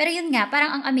 Pero yun nga,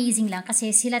 parang ang amazing lang kasi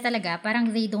sila talaga,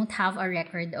 parang they don't have a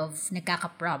record of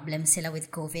nagkaka-problem sila with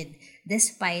COVID.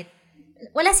 Despite,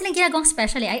 wala silang ginagawang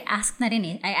specially. I asked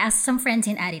some friends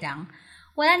in Arirang.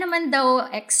 Wala naman daw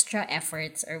extra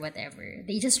efforts or whatever.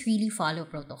 They just really follow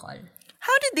protocol.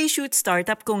 How did they shoot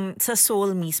startup kung sa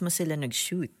Seoul mismo sila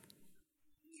nag-shoot?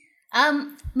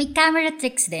 May camera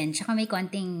tricks din, tsaka may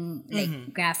konting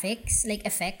like graphics, like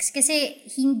effects. Kasi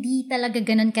hindi talaga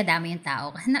ganun kadami yung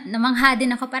tao. Kasi namangha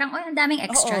din ako, parang, ang daming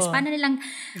extras. Oo. Paano nilang,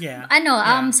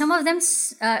 some of them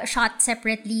shot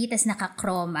separately, tas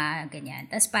naka-chroma, ganyan.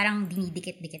 Tas parang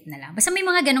dinidikit-dikit na lang. Basta may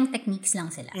mga ganong techniques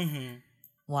lang sila.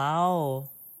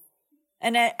 Wow.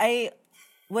 And I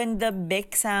when the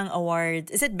Beksang Awards,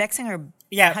 is it Beksang or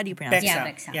how do you pronounce it? Yeah,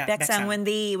 Beksang. Beksang,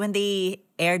 when they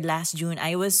aired last June,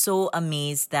 I was so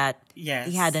amazed that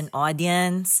they had an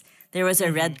audience. There was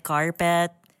a red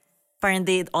carpet. Parang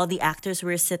all the actors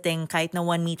were sitting kahit na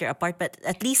 1 meter apart, but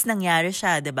at least nangyari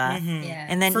siya, diba? Yeah.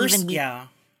 And then First,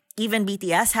 even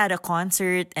BTS had a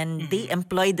concert, and they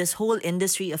employed this whole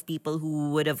industry of people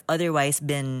who would have otherwise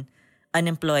been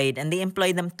unemployed, and they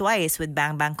employed them twice with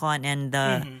Bang Bang Con and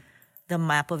the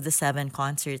Map of the Seven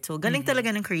concert. So galing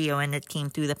talaga ng Korea when it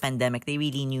came to the pandemic. They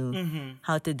really knew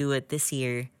how to do it this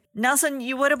year. Nelson,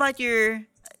 what about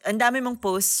ang dami mong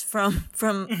posts from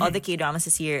all the K-dramas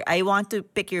this year. I want to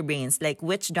pick your brains. Like,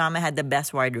 which drama had the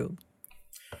best wardrobe?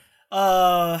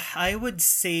 I would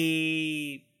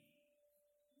say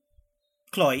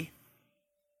Chloe.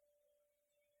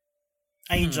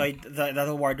 I enjoyed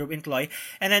the wardrobe in Chloe.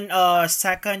 And then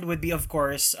second would be, of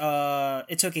course,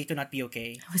 It's Okay to Not Be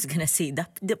Okay. I was gonna say,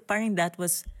 parang that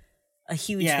was a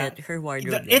huge hit, her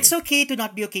wardrobe. It's Okay to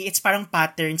Not Be Okay. It's parang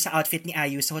pattern sa outfit ni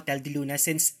Ayu sa Hotel de Luna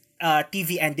since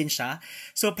TVN din siya.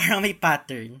 So parang may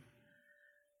pattern.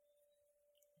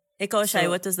 Ikaw,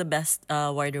 Shai, what was the best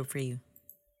wardrobe for you?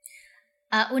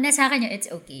 Una sa akin yung It's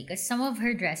Okay. Because some of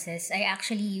her dresses, I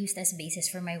actually used as basis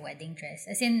for my wedding dress.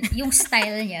 As in, yung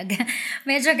style niya,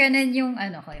 medyo ganun yung,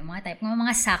 yung mga type,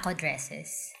 mga sako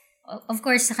dresses. Of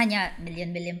course, sa kanya,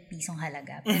 million pisong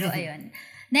halaga. Pero ayun.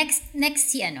 Next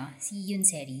si Yoon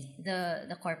Seri.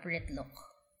 The corporate look.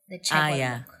 The chaebol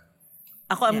look.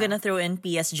 Ako, I'm gonna throw in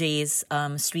PSJ's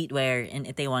streetwear in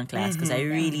Itaewon class because I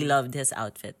really loved his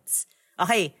outfits.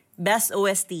 Okay, best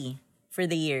OST for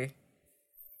the year.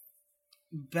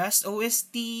 Best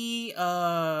OST,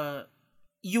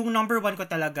 yung number one ko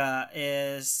talaga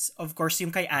is, of course,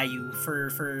 yung kay Ayu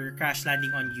for Crash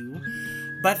Landing on You.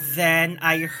 But then,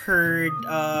 I heard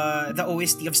the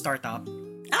OST of Startup.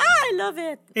 I love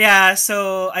it! Yeah,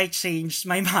 so I changed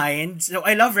my mind. So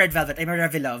I love Red Velvet. I'm a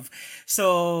Revilove.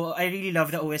 So I really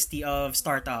love the OST of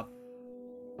Startup.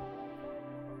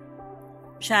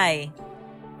 Shai.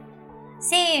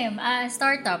 Same,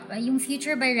 Startup. Yung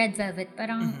Future by Red Velvet,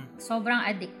 parang sobrang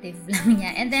addictive lang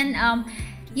niya. And then,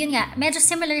 yun nga, medyo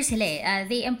similar sila eh.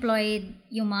 They employed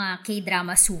yung mga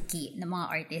K-drama suki ng mga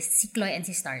artists, si Chloe and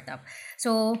si Startup.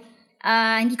 So,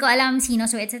 hindi ko alam sino,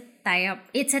 so it's a tie-up.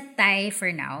 It's a tie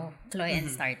for now, Chloe and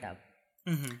Startup.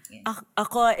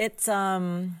 Ako, it's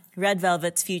Red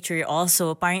Velvet's Future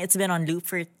also. Parang it's been on loop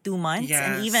for 2 months. Yes.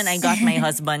 And even I got my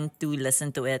husband to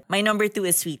listen to it. My number 2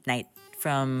 is Sweet Night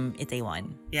from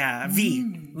Itaewon. Yeah,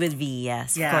 V. With V,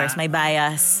 yes. Yeah. Of course, my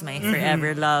bias, my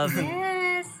forever love.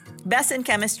 Yes! Best in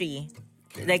chemistry.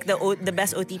 Like the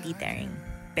best OTP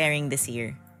pairing this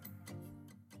year.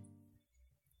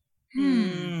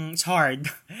 It's hard.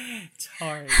 It's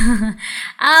hard.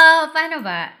 Paano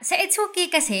ba? Sa It's Okay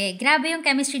kasi, grabe yung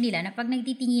chemistry nila na pag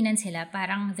nagtitinginan sila,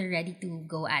 parang they're ready to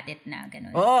go at it na,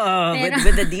 ganun. Oh, Pero,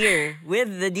 with the deer.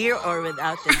 With the deer or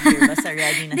without the deer. Basta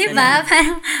ready na diba? sila.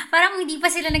 Parang hindi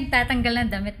pa sila nagtatanggal ng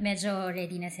damit, medyo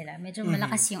ready na sila. Medyo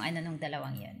malakas yung nung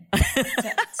dalawang yun.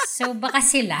 So baka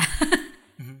sila.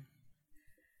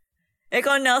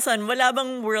 Ikaw, Nelson, wala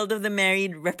bang World of the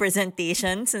Married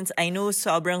representation? Since I know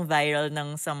sobrang viral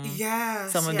ng some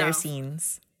of their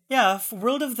scenes. Yeah,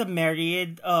 World of the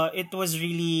Married, it was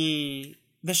really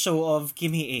the show of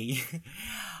Kim Hee-ae.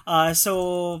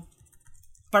 So,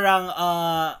 parang,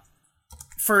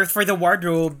 for the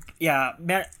wardrobe,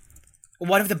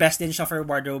 one of the best din siya for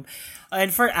wardrobe.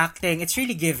 And for acting, it's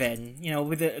really given. You know,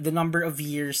 with the number of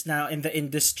years now in the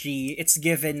industry, it's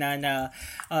given na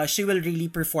she will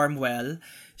really perform well.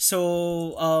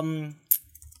 So,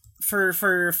 for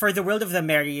the World of the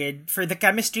Married, for the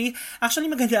chemistry, actually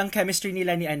maganda ang chemistry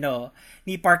nila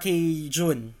ni Park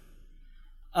Hae-jun.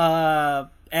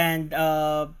 And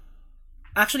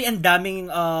actually ang daming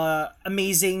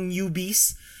amazing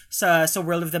newbies sa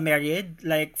World of the Married,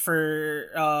 like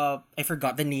for I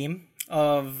forgot the name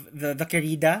of the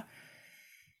querida.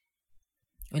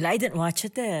 Well, I didn't watch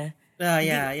it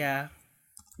Yeah.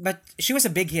 But she was a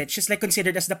big hit. She's like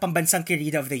considered as the pambansang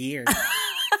querida of the year.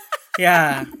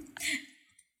 Yeah.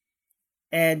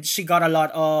 And she got a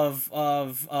lot of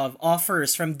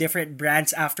offers from different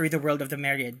brands after the World of the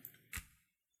Married.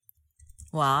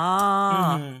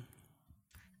 Wow.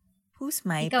 Who's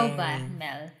my Ikaw ba, pairing?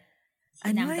 Mel?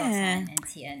 Si Nam Do-san and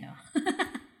si ano.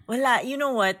 Wala, you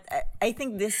know what? I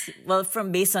think this, well,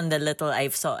 from based on the little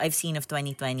I've seen of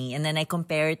 2020, and then I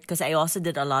compared because I also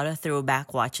did a lot of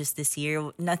throwback watches this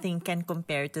year. Nothing can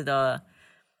compare to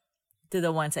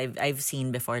the ones I've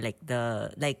seen before, like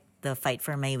the Fight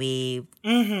for My Way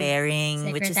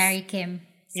pairing, which is Secretary Kim.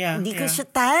 Yeah. hindi ko siya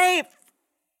type.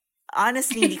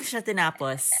 Honestly, hindi ko siya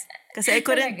tinapos kasi I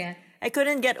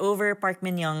couldn't get over Park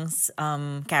Min Young's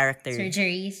character.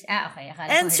 Surgeries. Okay. Akala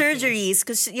And ko her surgeries,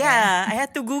 because I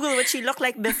had to Google what she looked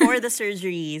like before the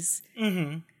surgeries.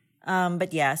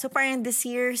 But yeah, so parang this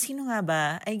year, sino nga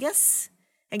ba? I guess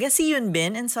si Yoon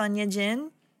Bin and Sonia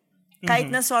Jin. Kahit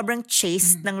na sobrang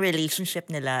chaste ng relationship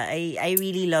nila, I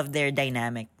really love their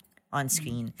dynamic on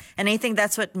screen. And I think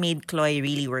that's what made Chloe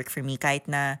really work for me. Kahit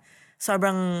na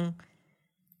sobrang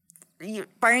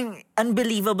parang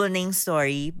unbelievable na yung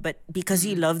story, but because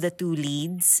you love the two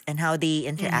leads and how they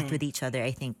interact with each other,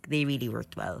 I think they really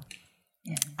worked well.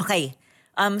 Yeah. Okay.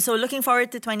 So looking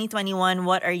forward to 2021,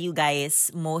 what are you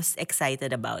guys most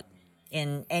excited about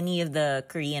in any of the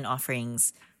Korean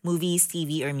offerings? Movies,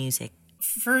 TV, or music?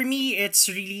 For me, it's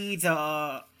really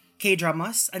the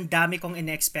K-dramas. Ang dami kong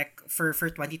in-expect for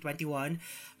 2021.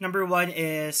 Number one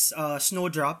is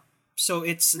Snowdrop. So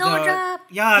it's Snowdrop!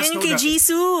 Yeah, Yung Snowdrop. kay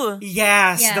Jisoo!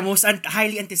 Yes, Yeah. the most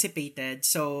highly anticipated.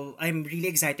 So I'm really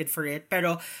excited for it.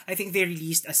 Pero I think they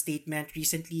released a statement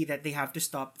recently that they have to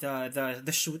stop the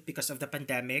shoot because of the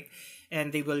pandemic, and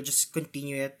they will just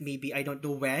continue it. Maybe I don't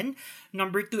know when.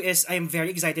 Number two is I'm very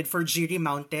excited for Jiri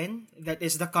Mountain. That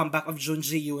is the comeback of Jun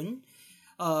Ji Yoon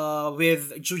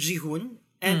with Joo Ji Hoon,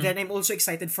 and then I'm also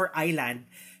excited for Island.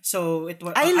 So it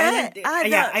was Island!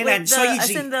 Island. Wait, Soyeji.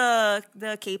 as in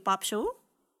the K-pop show?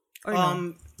 Or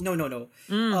no? No.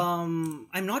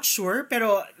 I'm not sure,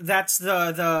 pero that's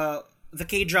the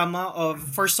K-drama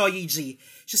for Soyeji.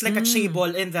 She's like a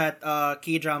chaebol in that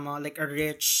K-drama, like a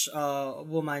rich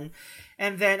woman.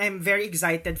 And then I'm very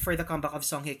excited for the comeback of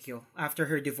Song Hye Kyo after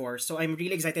her divorce. So I'm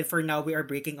really excited for Now We Are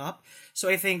Breaking Up. So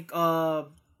I think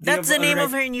That's the name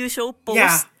of her new show?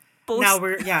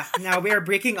 Now we are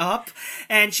breaking up,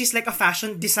 and she's like a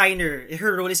fashion designer.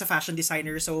 Her role is a fashion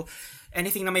designer, so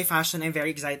anything na may fashion, I'm very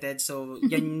excited. So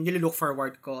yan nilook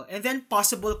forward ko. And then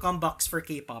possible comebacks for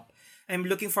K-pop. I'm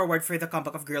looking forward for the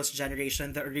comeback of Girls'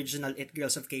 Generation, the original It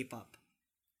Girls of K-pop.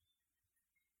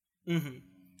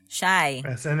 Shy.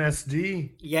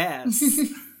 SNSD. Yes.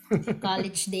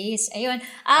 College days. Ayun.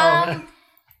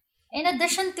 In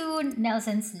addition to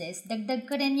Nelson's list, dagdag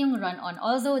ko rin yung run-on.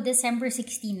 Although December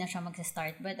 16 na siya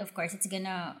magsa-start, but of course it's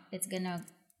gonna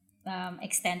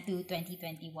extend to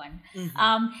 2021.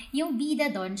 Yung bida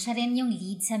doon, siya rin yung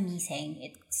lead sa Miseng.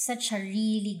 It's such a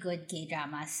really good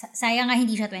K-drama. Sayang nga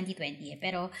hindi siya 2020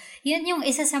 pero yun yung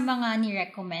isa sa mga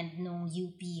ni-recommend nung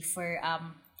UP for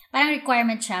parang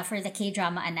requirement siya for the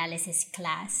K-drama analysis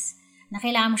class na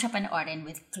kailangan mo siya panoorin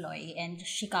with Chloe and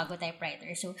Chicago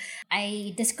Typewriter. So,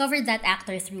 I discovered that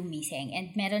actor through Miseng,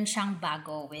 and meron siyang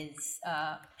bago with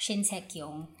Shin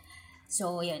Se-kyung.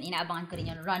 So, yun, inaabangan ko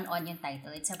rin yung Run On yung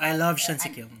title. It's about, I love Shin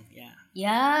Se-kyung. Yeah.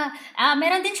 Yeah.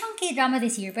 Meron din siyang K-drama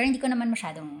this year, pero hindi ko naman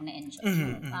masyadong na-enjoy.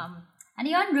 Ano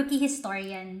yun? Rookie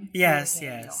Historian. Yes.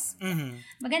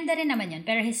 Maganda rin naman yun,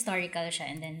 pero historical siya.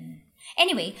 And then,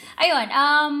 anyway, ayun.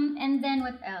 And then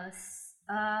what else?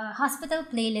 Hospital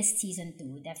Playlist Season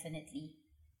 2, definitely.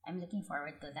 I'm looking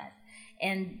forward to that.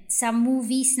 And sa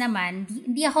movies naman,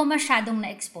 hindi ako masyadong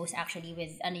na-expose actually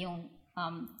with yung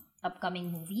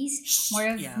upcoming movies.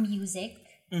 More of music.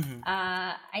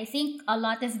 I think a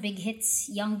lot of big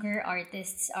hits, younger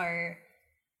artists are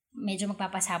medyo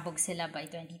magpapasabog sila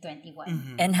by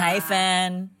 2021. And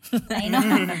Hyphen. I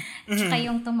know. Tsaka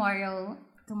yung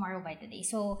Tomorrow by Today.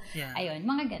 So, ayun,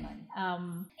 mga ganon.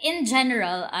 In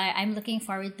general, I'm looking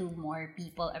forward to more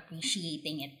people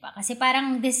appreciating it pa. Kasi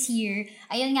parang this year,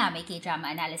 ayun nga, may K-drama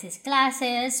analysis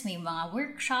classes, may mga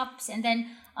workshops, and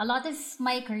then a lot of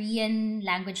my Korean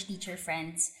language teacher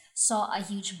friends saw a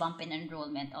huge bump in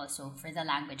enrollment also for the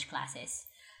language classes.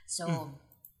 So,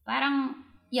 parang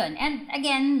yun. And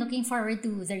again, looking forward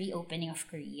to the reopening of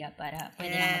Korea para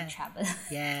pwede na mag-travel.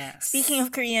 Yeah. Speaking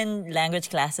of Korean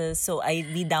language classes, so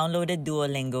we downloaded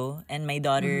Duolingo, and my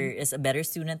daughter is a better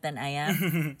student than I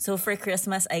am. So for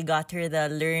Christmas, I got her the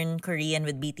Learn Korean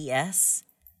with BTS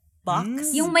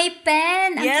box. Yung may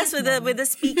pen! Yes, with the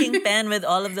speaking pen with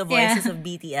all of the voices of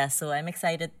BTS. So I'm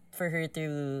excited for her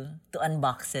to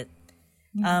unbox it.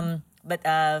 But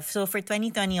so for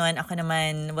 2021, ako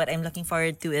naman, what I'm looking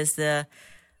forward to is the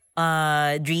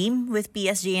Dream with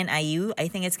PSG and IU. I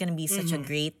think it's gonna be such a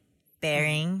great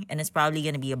pairing, and it's probably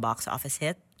gonna be a box office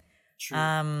hit. True.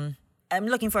 I'm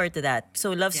looking forward to that.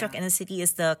 So Love Struck Yeah. in the City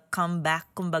is the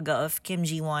comeback, kumbaga, of Kim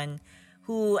Ji-won,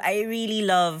 who I really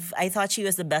love. I thought she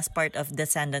was the best part of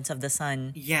Descendants of the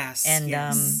Sun. Yes. And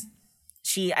yes.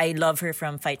 I love her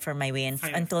from Fight for My Way, and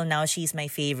Fight- until now she's my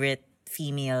favorite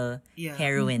female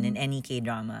heroine in any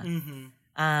K-drama.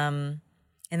 And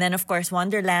then of course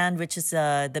Wonderland, which is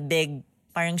the big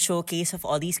parang showcase of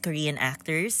all these Korean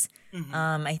actors.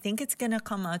 I think it's gonna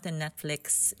come out on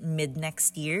Netflix mid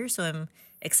next year, so I'm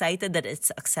excited that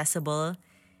it's accessible.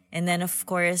 And then of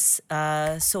course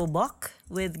Sobok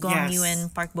with Gong Yoo Yes. and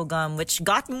Park Bo Gum, which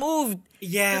got moved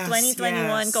Yes, to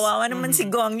 2021. yes. Kawawa naman si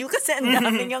Gong Yoo kasi ang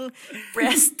dami niyang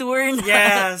press tour na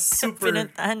Yes, super.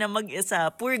 pinuntahan na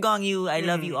mag-isa. Poor Gong Yoo, I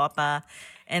love you, Oppa.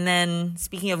 And then,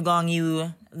 speaking of Gong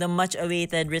Yoo, the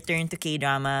much-awaited return to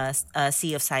K-drama,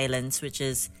 Sea of Silence, which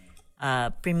is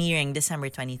premiering December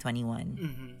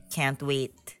 2021. Can't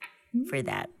wait for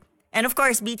that. And of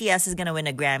course, BTS is gonna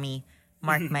win a Grammy.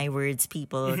 Mark my words,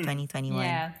 people, 2021.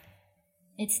 Yeah.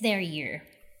 It's their year.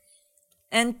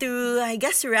 And to, I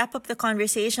guess, to wrap up the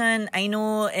conversation, I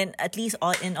know in at least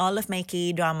in all of my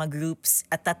K-drama groups,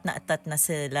 atat na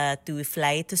sila to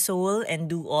fly to Seoul and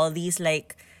do all these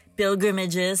like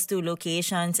pilgrimages to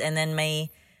locations. And then my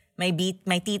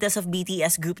titas of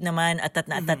BTS group naman, atat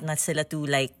na sila to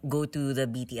like go to the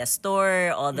BTS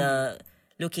store, all the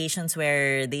locations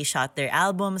where they shot their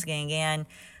albums, ganyan.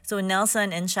 So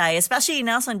Nelson and Shai, especially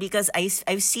Nelson, because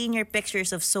I've seen your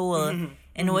pictures of Seoul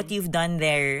and what you've done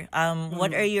there.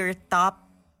 What are your top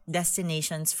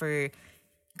destinations for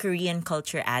Korean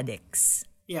culture addicts?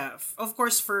 Yeah, of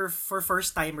course, for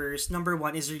first timers, number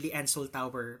one is really Seoul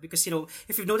Tower, because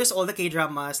if you've noticed all the K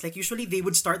dramas, like usually they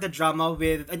would start the drama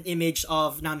with an image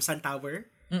of Namsan Tower.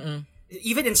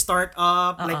 Even in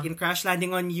Startup, like in Crash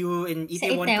Landing on You, in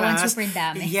Itaewon Itaewon, Class. super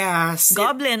dami. Yes.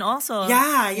 Goblin also.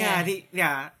 Yeah.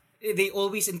 They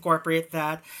always incorporate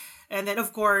that. And then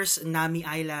of course, Nami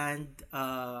Island.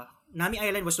 Nami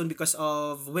Island was known because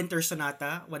of Winter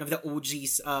Sonata, one of the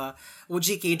OGs,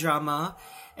 OG K-drama.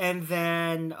 And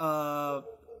then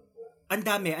ang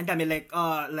dami like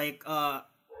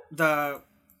the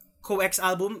Coex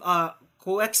album,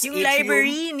 Coex Yung Atrium.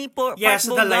 library ni Park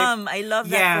Bo Gum. I love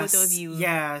that photo of you.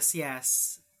 Yes.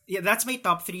 Yeah, that's my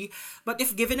top 3. But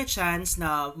if given a chance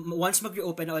na once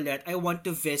mag-reopen na ulit, I want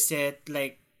to visit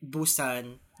like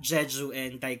Busan, Jeju,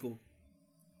 and Daegu.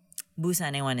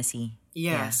 Busan, I want to see.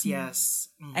 Yes.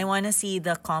 I want to see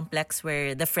the complex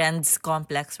the Friends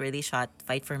complex where they shot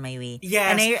Fight for My Way.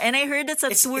 Yes. And I heard it's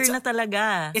a tour na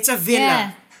talaga. It's a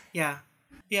villa.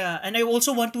 Yeah, and I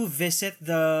also want to visit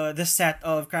the set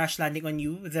of Crash Landing on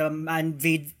You, the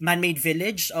man-made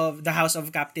village of the House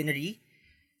of Captain Ri.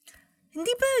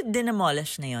 Hindi ba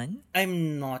dinamolish na yun?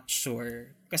 I'm not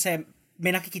sure. Kasi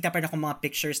may nakikita pa rin ako mga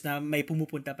pictures na may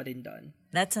pumupunta pa rin doon.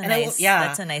 That's a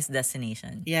nice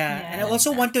destination. Yeah. And I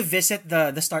also want to visit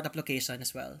the startup location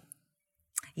as well.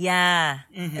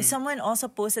 Yeah. Someone also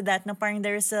posted that na parang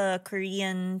there's a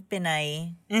Korean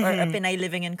Pinay or a Pinay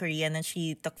living in Korea, and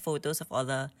she took photos of all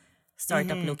the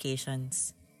startup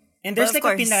locations. And there's but like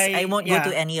of course, a Pinay... I won't go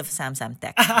to any of Samsam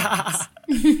Tech.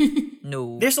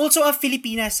 No. There's also a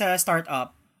Filipina sa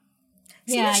startup.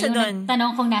 Sino siya yung dun?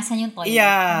 tanong kung nasan yung toilet.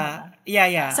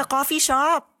 Yeah. Sa coffee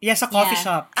shop. Yeah, sa coffee Yeah.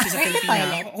 shop. She's a Where's the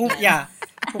Filipina. toilet?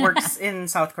 Who works in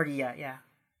South Korea. Yeah.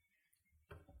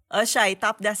 Oh, Shai,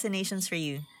 top destinations for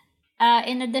you.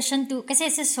 In addition to, kasi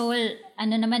sa Seoul,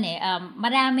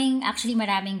 maraming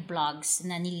blogs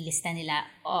na nililista nila,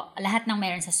 lahat ng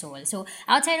meron sa Seoul. So,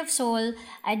 outside of Seoul,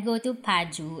 I'd go to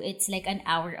Paju. It's like an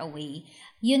hour away.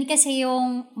 Yun kasi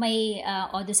yung may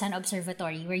Odusan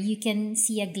Observatory where you can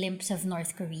see a glimpse of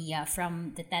North Korea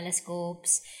from the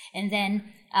telescopes. And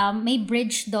then, may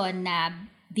bridge doon na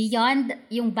beyond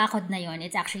yung bakod na yon,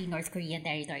 it's actually North Korean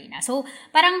territory na. So,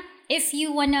 parang, if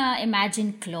you wanna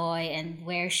imagine Chloe and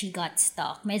where she got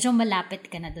stuck, medyo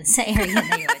malapit ka na dun sa area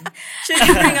na yun. Should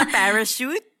you bring a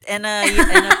parachute and a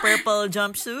purple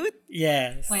jumpsuit?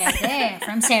 Yes. Pwede,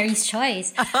 from Sari's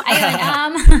Choice.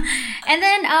 Ayun, and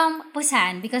then,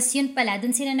 Busan, because yun pala,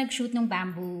 dun sila nag-shoot ng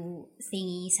bamboo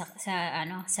thingy sa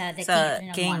The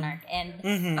Cave ng Monarch.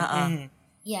 And,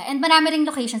 yeah, and marami ring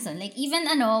locations dun. Like, even,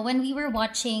 when we were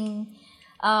watching,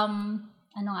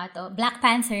 Black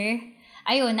Panther,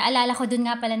 ayun, naalala ko dun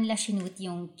nga pala nila shoot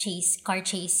yung car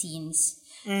chase scenes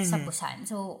sa Busan.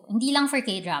 So, hindi lang for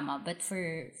K-drama, but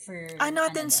for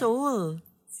not in Seoul.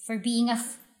 For being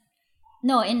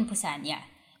no, in Busan, yeah.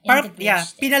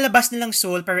 Pinalabas nilang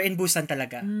Seoul pero in Busan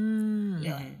talaga.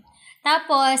 Yun.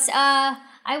 Tapos,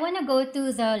 I wanna go to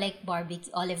the like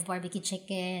olive barbecue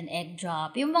chicken, egg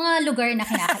drop. Yung mga lugar na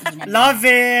kinakainan. Love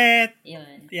it!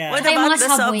 Yun. Yeah. What Saka yung about mga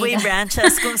the Subway na-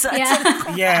 branches kung saan? Yeah.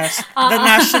 Yes. The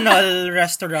national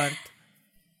restaurant.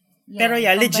 Pero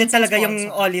yeah, legit pambansang talaga yung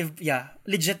sponsor.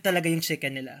 legit talaga yung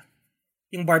chicken nila.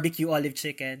 Yung barbecue olive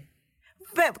chicken.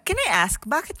 But can I ask,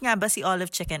 bakit nga ba si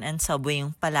Olive Chicken and Subway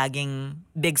yung palaging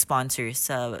big sponsors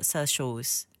sa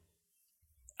shows?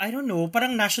 I don't know,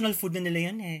 parang national food na nila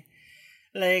yun eh.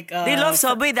 Like They love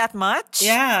Subway that much?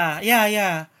 Yeah,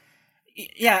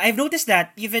 I've noticed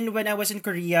that even when I was in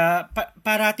Korea,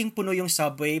 parating puno yung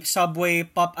Subway,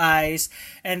 Popeyes,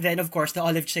 and then of course the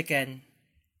olive chicken.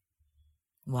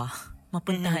 Wow,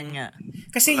 mapuntahan nga.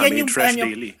 Kasi yan yung fresh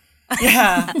daily.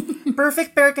 Yeah.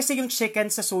 Perfect pair kasi yung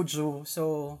chicken sa soju.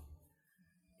 So,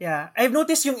 yeah. I've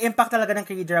noticed yung impact talaga ng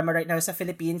K-drama right now sa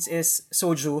Philippines is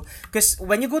soju. Because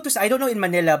when you go to, I don't know in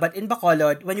Manila, but in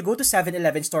Bacolod, when you go to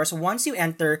 7-Eleven stores, once you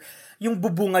enter, yung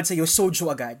bubungad sa'yo, soju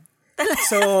agad.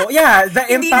 So, yeah, the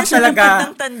impact talaga. Hindi na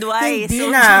siya ng tanduay. Hindi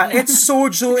na. It's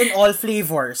soju in all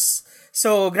flavors.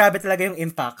 So, grabe talaga yung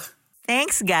impact.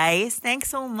 Thanks, guys. Thanks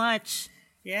so much.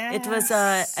 Yeah. It was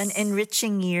an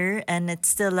enriching year, and it's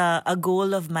still a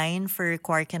goal of mine for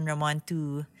Quark and Ramon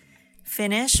to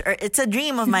finish. Or it's a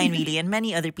dream of mine, really, and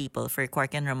many other people, for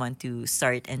Quark and Ramon to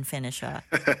start and finish a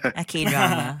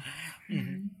K-drama.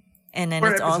 And then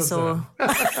it's also...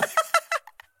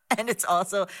 and it's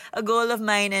also a goal of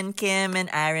mine and Kim and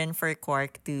Aaron for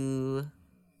Quark to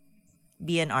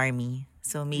be an army.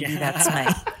 So maybe that's my...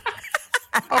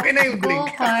 Okay na yung Go,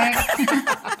 blink. Clark.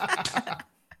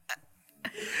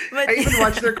 But, I even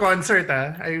watched their concert,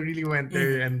 I really went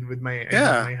there and with my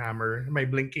my hammer, my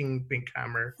blinking pink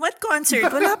hammer. what concert?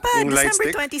 Wala pa. Yung light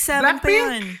December stick? 27 pa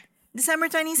yun.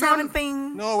 December 27 pa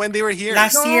yung... No, when they were here.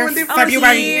 Last year, when they-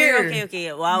 February.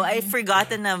 Okay. Wow, I've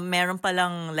forgotten na meron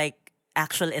palang like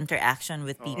actual interaction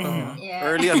with people. No? Yeah.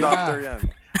 Early adopter yan.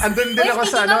 Andun din Uy, ako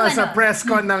sa speaking of sa press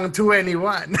con ng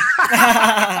 2NE1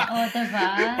 Oh, diba?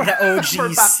 The for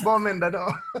OGs. Pacbom and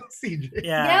CJ.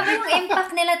 Yeah. Grabe yung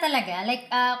impact nila talaga. Like,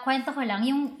 kwento ko lang,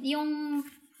 yung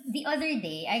the other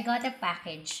day, I got a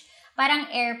package. Parang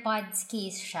AirPods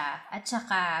case siya. At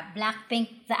saka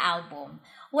Blackpink the album.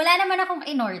 Wala naman akong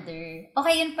in-order.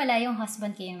 Okay, yun pala yung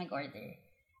husband ko yung nag-order.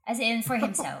 As in, for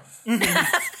himself. Wait,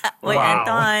 Wow.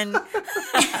 Anton.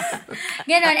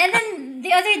 Ganon. And then, the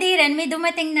other day rin, may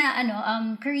dumating na,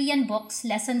 Korean books,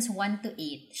 lessons 1 to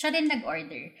 8. Siya din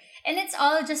nag-order. And it's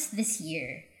all just this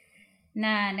year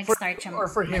na nag-start siya Or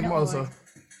for him manood. also.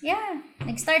 Yeah.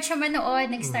 Nag-start siya manood.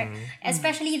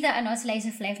 Especially the slice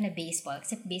of life na baseball.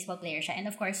 Kasi baseball player siya. And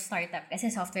of course, startup.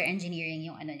 Kasi software engineering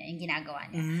yung yung ginagawa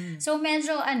niya. So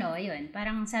medyo yun.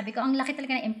 Parang sabi ko, ang laki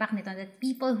talaga ng impact nito that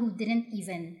people who didn't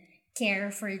even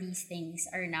care for these things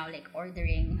are now like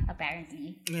ordering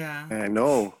apparently. Yeah. I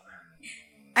know.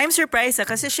 I'm surprised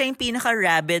kasi siya yung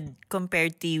pinaka-rabid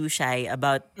compared to you, Shai,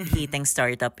 about hating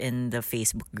startup in the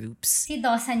Facebook groups. Si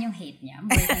Dawson yung hate niya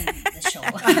more than the show.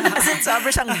 Kasi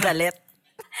sobrang siyang galit.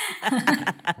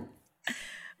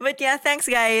 But yeah, thanks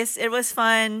guys. It was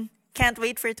fun. Can't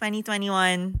wait for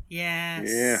 2021. Yes.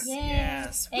 Yeah.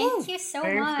 Yes. Thank you so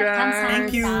Thanks, much. guys. 감사합니다.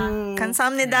 Thank you.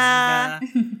 Kamsahamnida.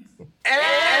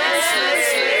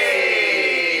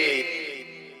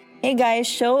 Hey guys,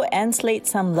 show Enslate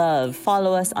some love.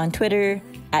 Follow us on Twitter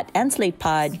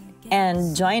 @EnslatedPod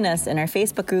and join us in our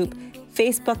Facebook group,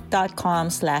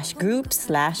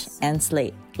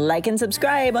 facebook.com/group/Enslate. Like and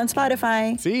subscribe on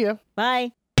Spotify. See ya.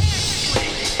 Bye.